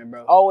timing,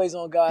 bro. Always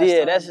on God's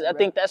timing, I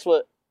think that's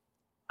what...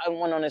 I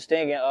went on this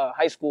thing in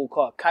high school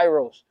called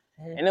Kairos.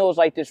 And it was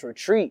like this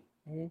retreat.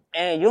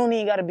 And you don't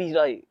even gotta be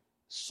like...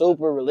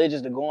 super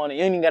religious to go on it.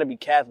 You ain't even gotta be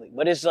Catholic.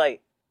 But it's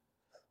like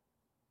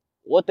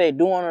what they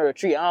do on a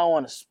retreat, I don't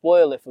want to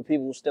spoil it for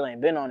people who still ain't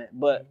been on it.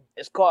 But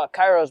it's called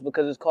Kairos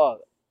because it's called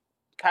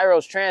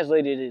Kairos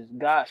translated is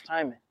God's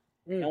timing.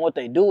 And what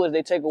they do is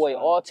they take away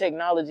all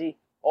technology,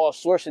 all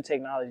sorts of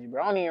technology,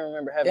 bro. I don't even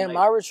remember having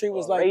my retreat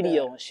was like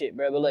radio that. And shit,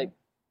 bro. But like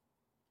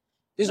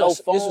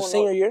This was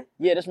senior year?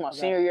 Yeah, this is my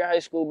senior year of high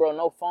school, bro.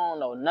 No phone,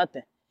 no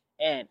nothing.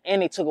 And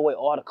they took away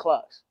all the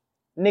clocks.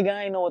 Nigga,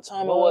 I ain't know what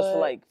time it was for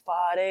like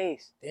 5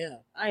 days. Damn,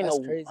 I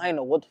ain't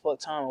know what the fuck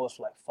time it was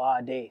for like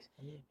 5 days.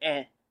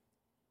 And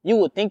you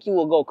would think you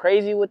would go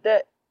crazy with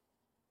that,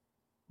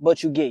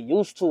 but you get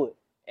used to it.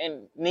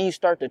 And then you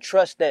start to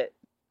trust that,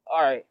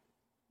 all right,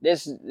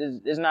 this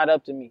is not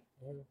up to me.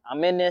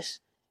 I'm in this,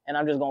 and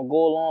I'm just going to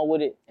go along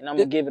with it, and I'm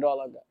going to give it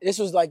all I got. This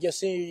was like your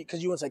senior year,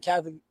 because you went to a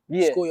Catholic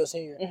school your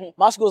senior year.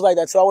 My school was like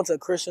that, too. I went to a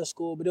Christian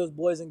school, but it was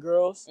boys and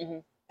girls.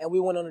 And we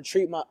went on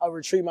a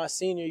retreat my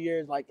senior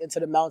year, like into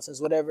the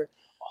mountains, whatever.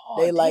 Oh,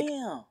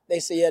 damn. They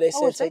said, they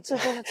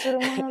took it to the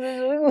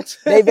mountains.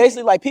 They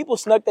basically, like, people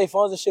snuck their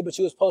phones and shit, but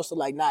you was supposed to,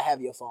 like, not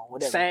have your phone,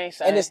 whatever. Same.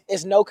 And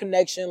it's no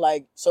connection,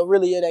 like, so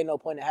really it ain't no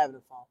point in having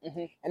a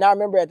phone. And I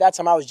remember at that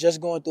time I was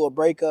just going through a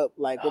breakup,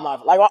 like, with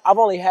I've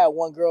only had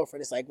one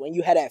girlfriend. It's like when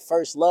you had that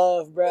first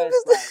love, bro,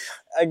 it's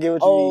like, I get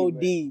what you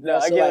mean. No,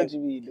 I get what you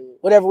mean, dude.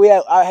 Whatever,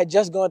 I had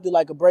just gone through,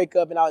 like, a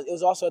breakup, and it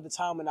was also at the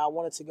time when I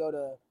wanted to go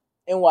to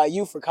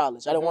NYU for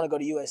college. I didn't want to go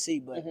to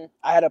USC, but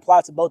I had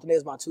applied to both of them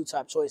as my two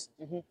top choices.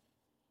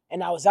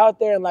 And I was out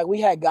there, and like we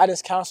had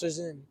guidance counselors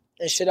and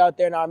shit out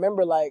there. And I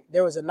remember like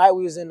there was a night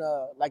we was in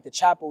like the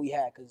chapel we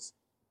had, because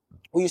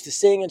we used to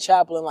sing in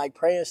chapel and like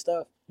pray and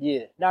stuff.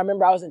 Yeah. And I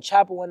remember I was in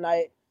chapel one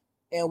night,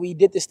 and we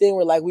did this thing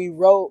where like we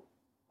wrote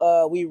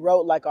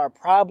like our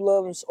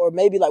problems, or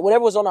maybe like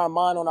whatever was on our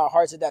mind, on our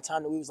hearts at that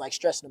time that we was like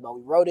stressing about.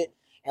 We wrote it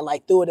and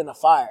like threw it in a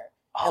fire.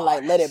 And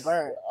like let it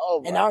burn.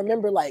 And I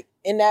remember like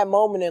in that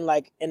moment and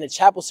like in the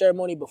chapel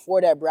ceremony before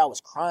that, bro, I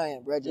was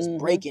crying, bro, just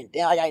breaking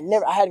down. Like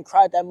I hadn't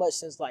cried that much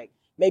since like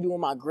maybe when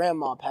my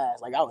grandma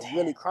passed. Like I was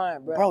really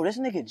crying, bro. Bro, this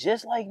nigga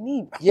just like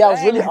me, bro. Yeah,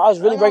 I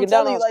was really breaking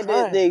down. I was like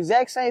crying. The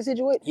exact same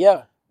situation.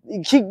 Yeah.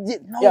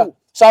 Yeah.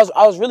 So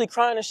I was really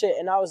crying and shit,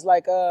 and I was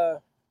like,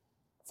 fuck,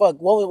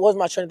 what was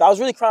my train of thought? I was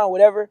really crying,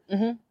 whatever.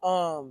 They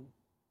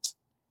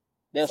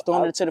was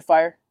throwing it to the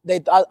fire.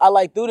 I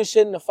like threw the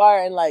shit in the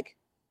fire, and like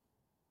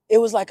it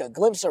was like a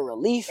glimpse of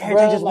relief,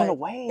 everything bro. just like, went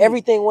away.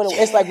 Everything went away.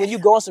 It's like when you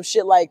go on some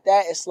shit like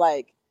that, it's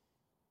like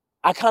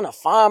I kind of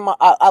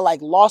I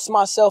like lost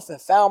myself and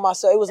found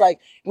myself. It was like,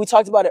 we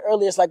talked about it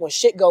earlier, it's like when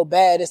shit go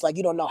bad, it's like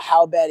you don't know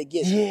how bad it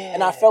gets. Yeah.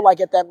 And I felt like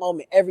at that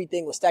moment,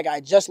 everything was stacked. I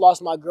just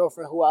lost my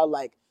girlfriend who I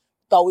like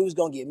thought we was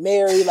going to get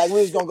married. Like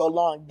we was going to go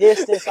long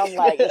distance. I'm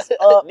like, it's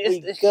up, we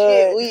good.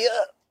 Shit, we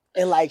up.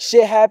 And like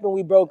shit happened,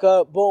 we broke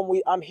up,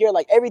 boom, I'm here.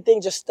 Like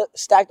everything just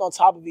stacked on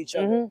top of each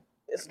other.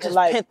 It's just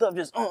like, pent up,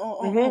 just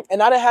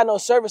And I didn't have no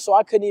service, so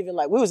I couldn't even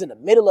like. We was in the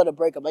middle of the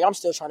breakup. Like I'm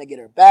still trying to get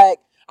her back.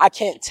 I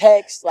can't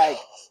text. Like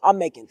I'm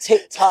making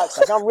TikToks.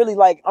 Like I'm really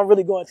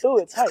going through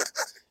it tight,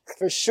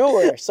 for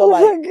sure. So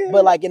like,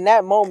 but like in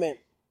that moment,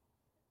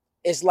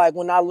 it's like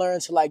when I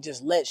learned to like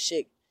just let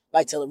shit,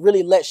 like to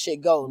really let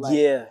shit go. Like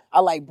I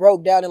like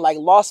broke down and like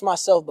lost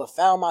myself, but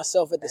found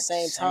myself at the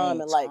same time,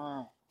 and like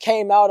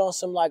came out on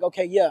some like,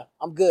 okay, yeah,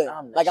 I'm good.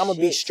 I'm gonna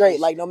be straight.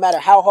 Like no matter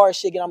how hard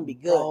shit get, I'm gonna be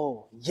good.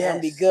 Bro, I'm gonna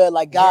be good.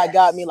 Like God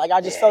got me. Like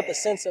I just felt the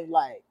sense of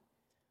like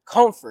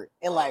comfort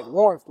and like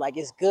warmth. Like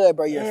it's good,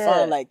 bro. You're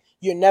fine. Like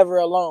you're never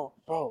alone,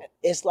 bro.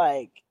 It's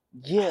like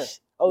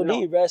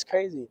OD, bro. It's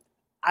crazy.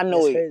 I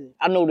know it. Crazy.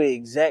 I know the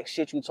exact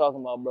shit you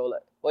talking about, bro.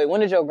 Like, wait,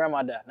 when did your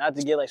grandma die? Not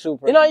to get like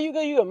super. You know, you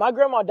good. My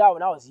grandma died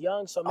when I was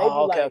young, so maybe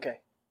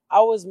I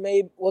was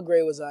what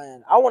grade was I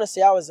in? I want to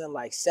say I was in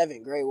like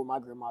 7th grade when my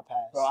grandma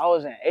passed. Bro, I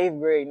was in 8th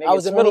grade. Nigga, I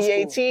was in middle school.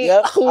 2018.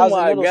 Yep. Oh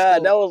my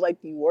God, that was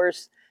like the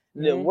worst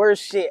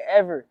shit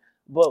ever.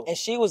 But and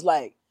she was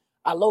like,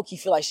 I low key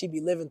feel like she'd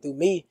be living through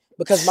me,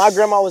 because my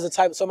grandma was the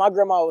type. So my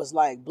grandma was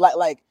like black,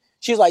 like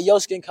she was like your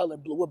skin color,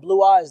 with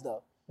blue eyes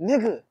though.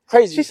 Nigga,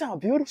 crazy. She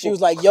sound beautiful. She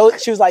was like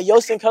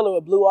your skin color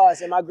with blue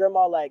eyes, and my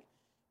grandma like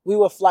we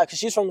would fly because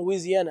she's from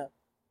Louisiana.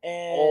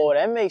 And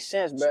that makes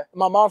sense, bro.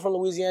 My mom from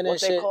Louisiana.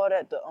 What and they shit. call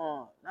that?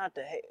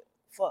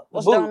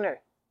 What's down there?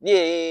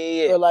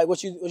 Yeah. Or like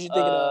what you thinking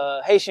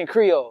of? Haitian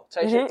Creole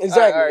type shit.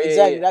 Exactly,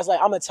 exactly. That's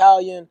like I'm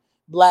Italian,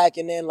 black,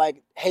 and then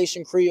like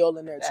Haitian Creole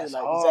in there too. That's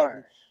like hard.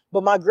 Exactly.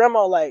 But my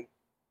grandma like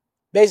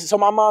basically. So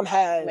my mom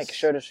has. Making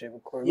sure this shit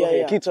recorded. Go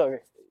ahead. Keep talking.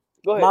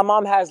 Go ahead. My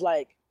mom has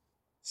like,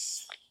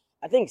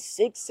 I think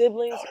 6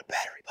 siblings. Oh, the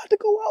battery about to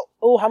go out.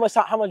 Oh, how much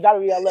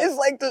battery we got left? It's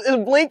like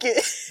it's blinking.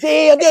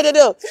 Damn.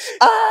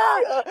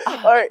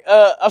 All right.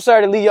 I'm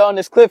sorry to leave y'all on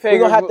this cliffhanger.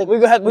 We're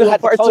gonna have to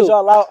part 2. Close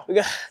y'all out. We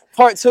got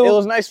part 2. It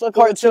was nice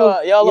fucking with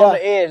y'all. Y'all on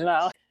the edge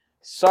now.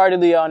 Sorry to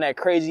leave y'all on that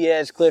crazy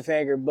ass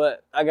cliffhanger,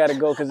 but I gotta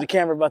go because the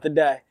camera about to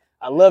die.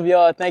 I love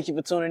y'all. Thank you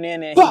for tuning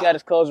in, and he got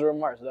his closing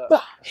remarks, though.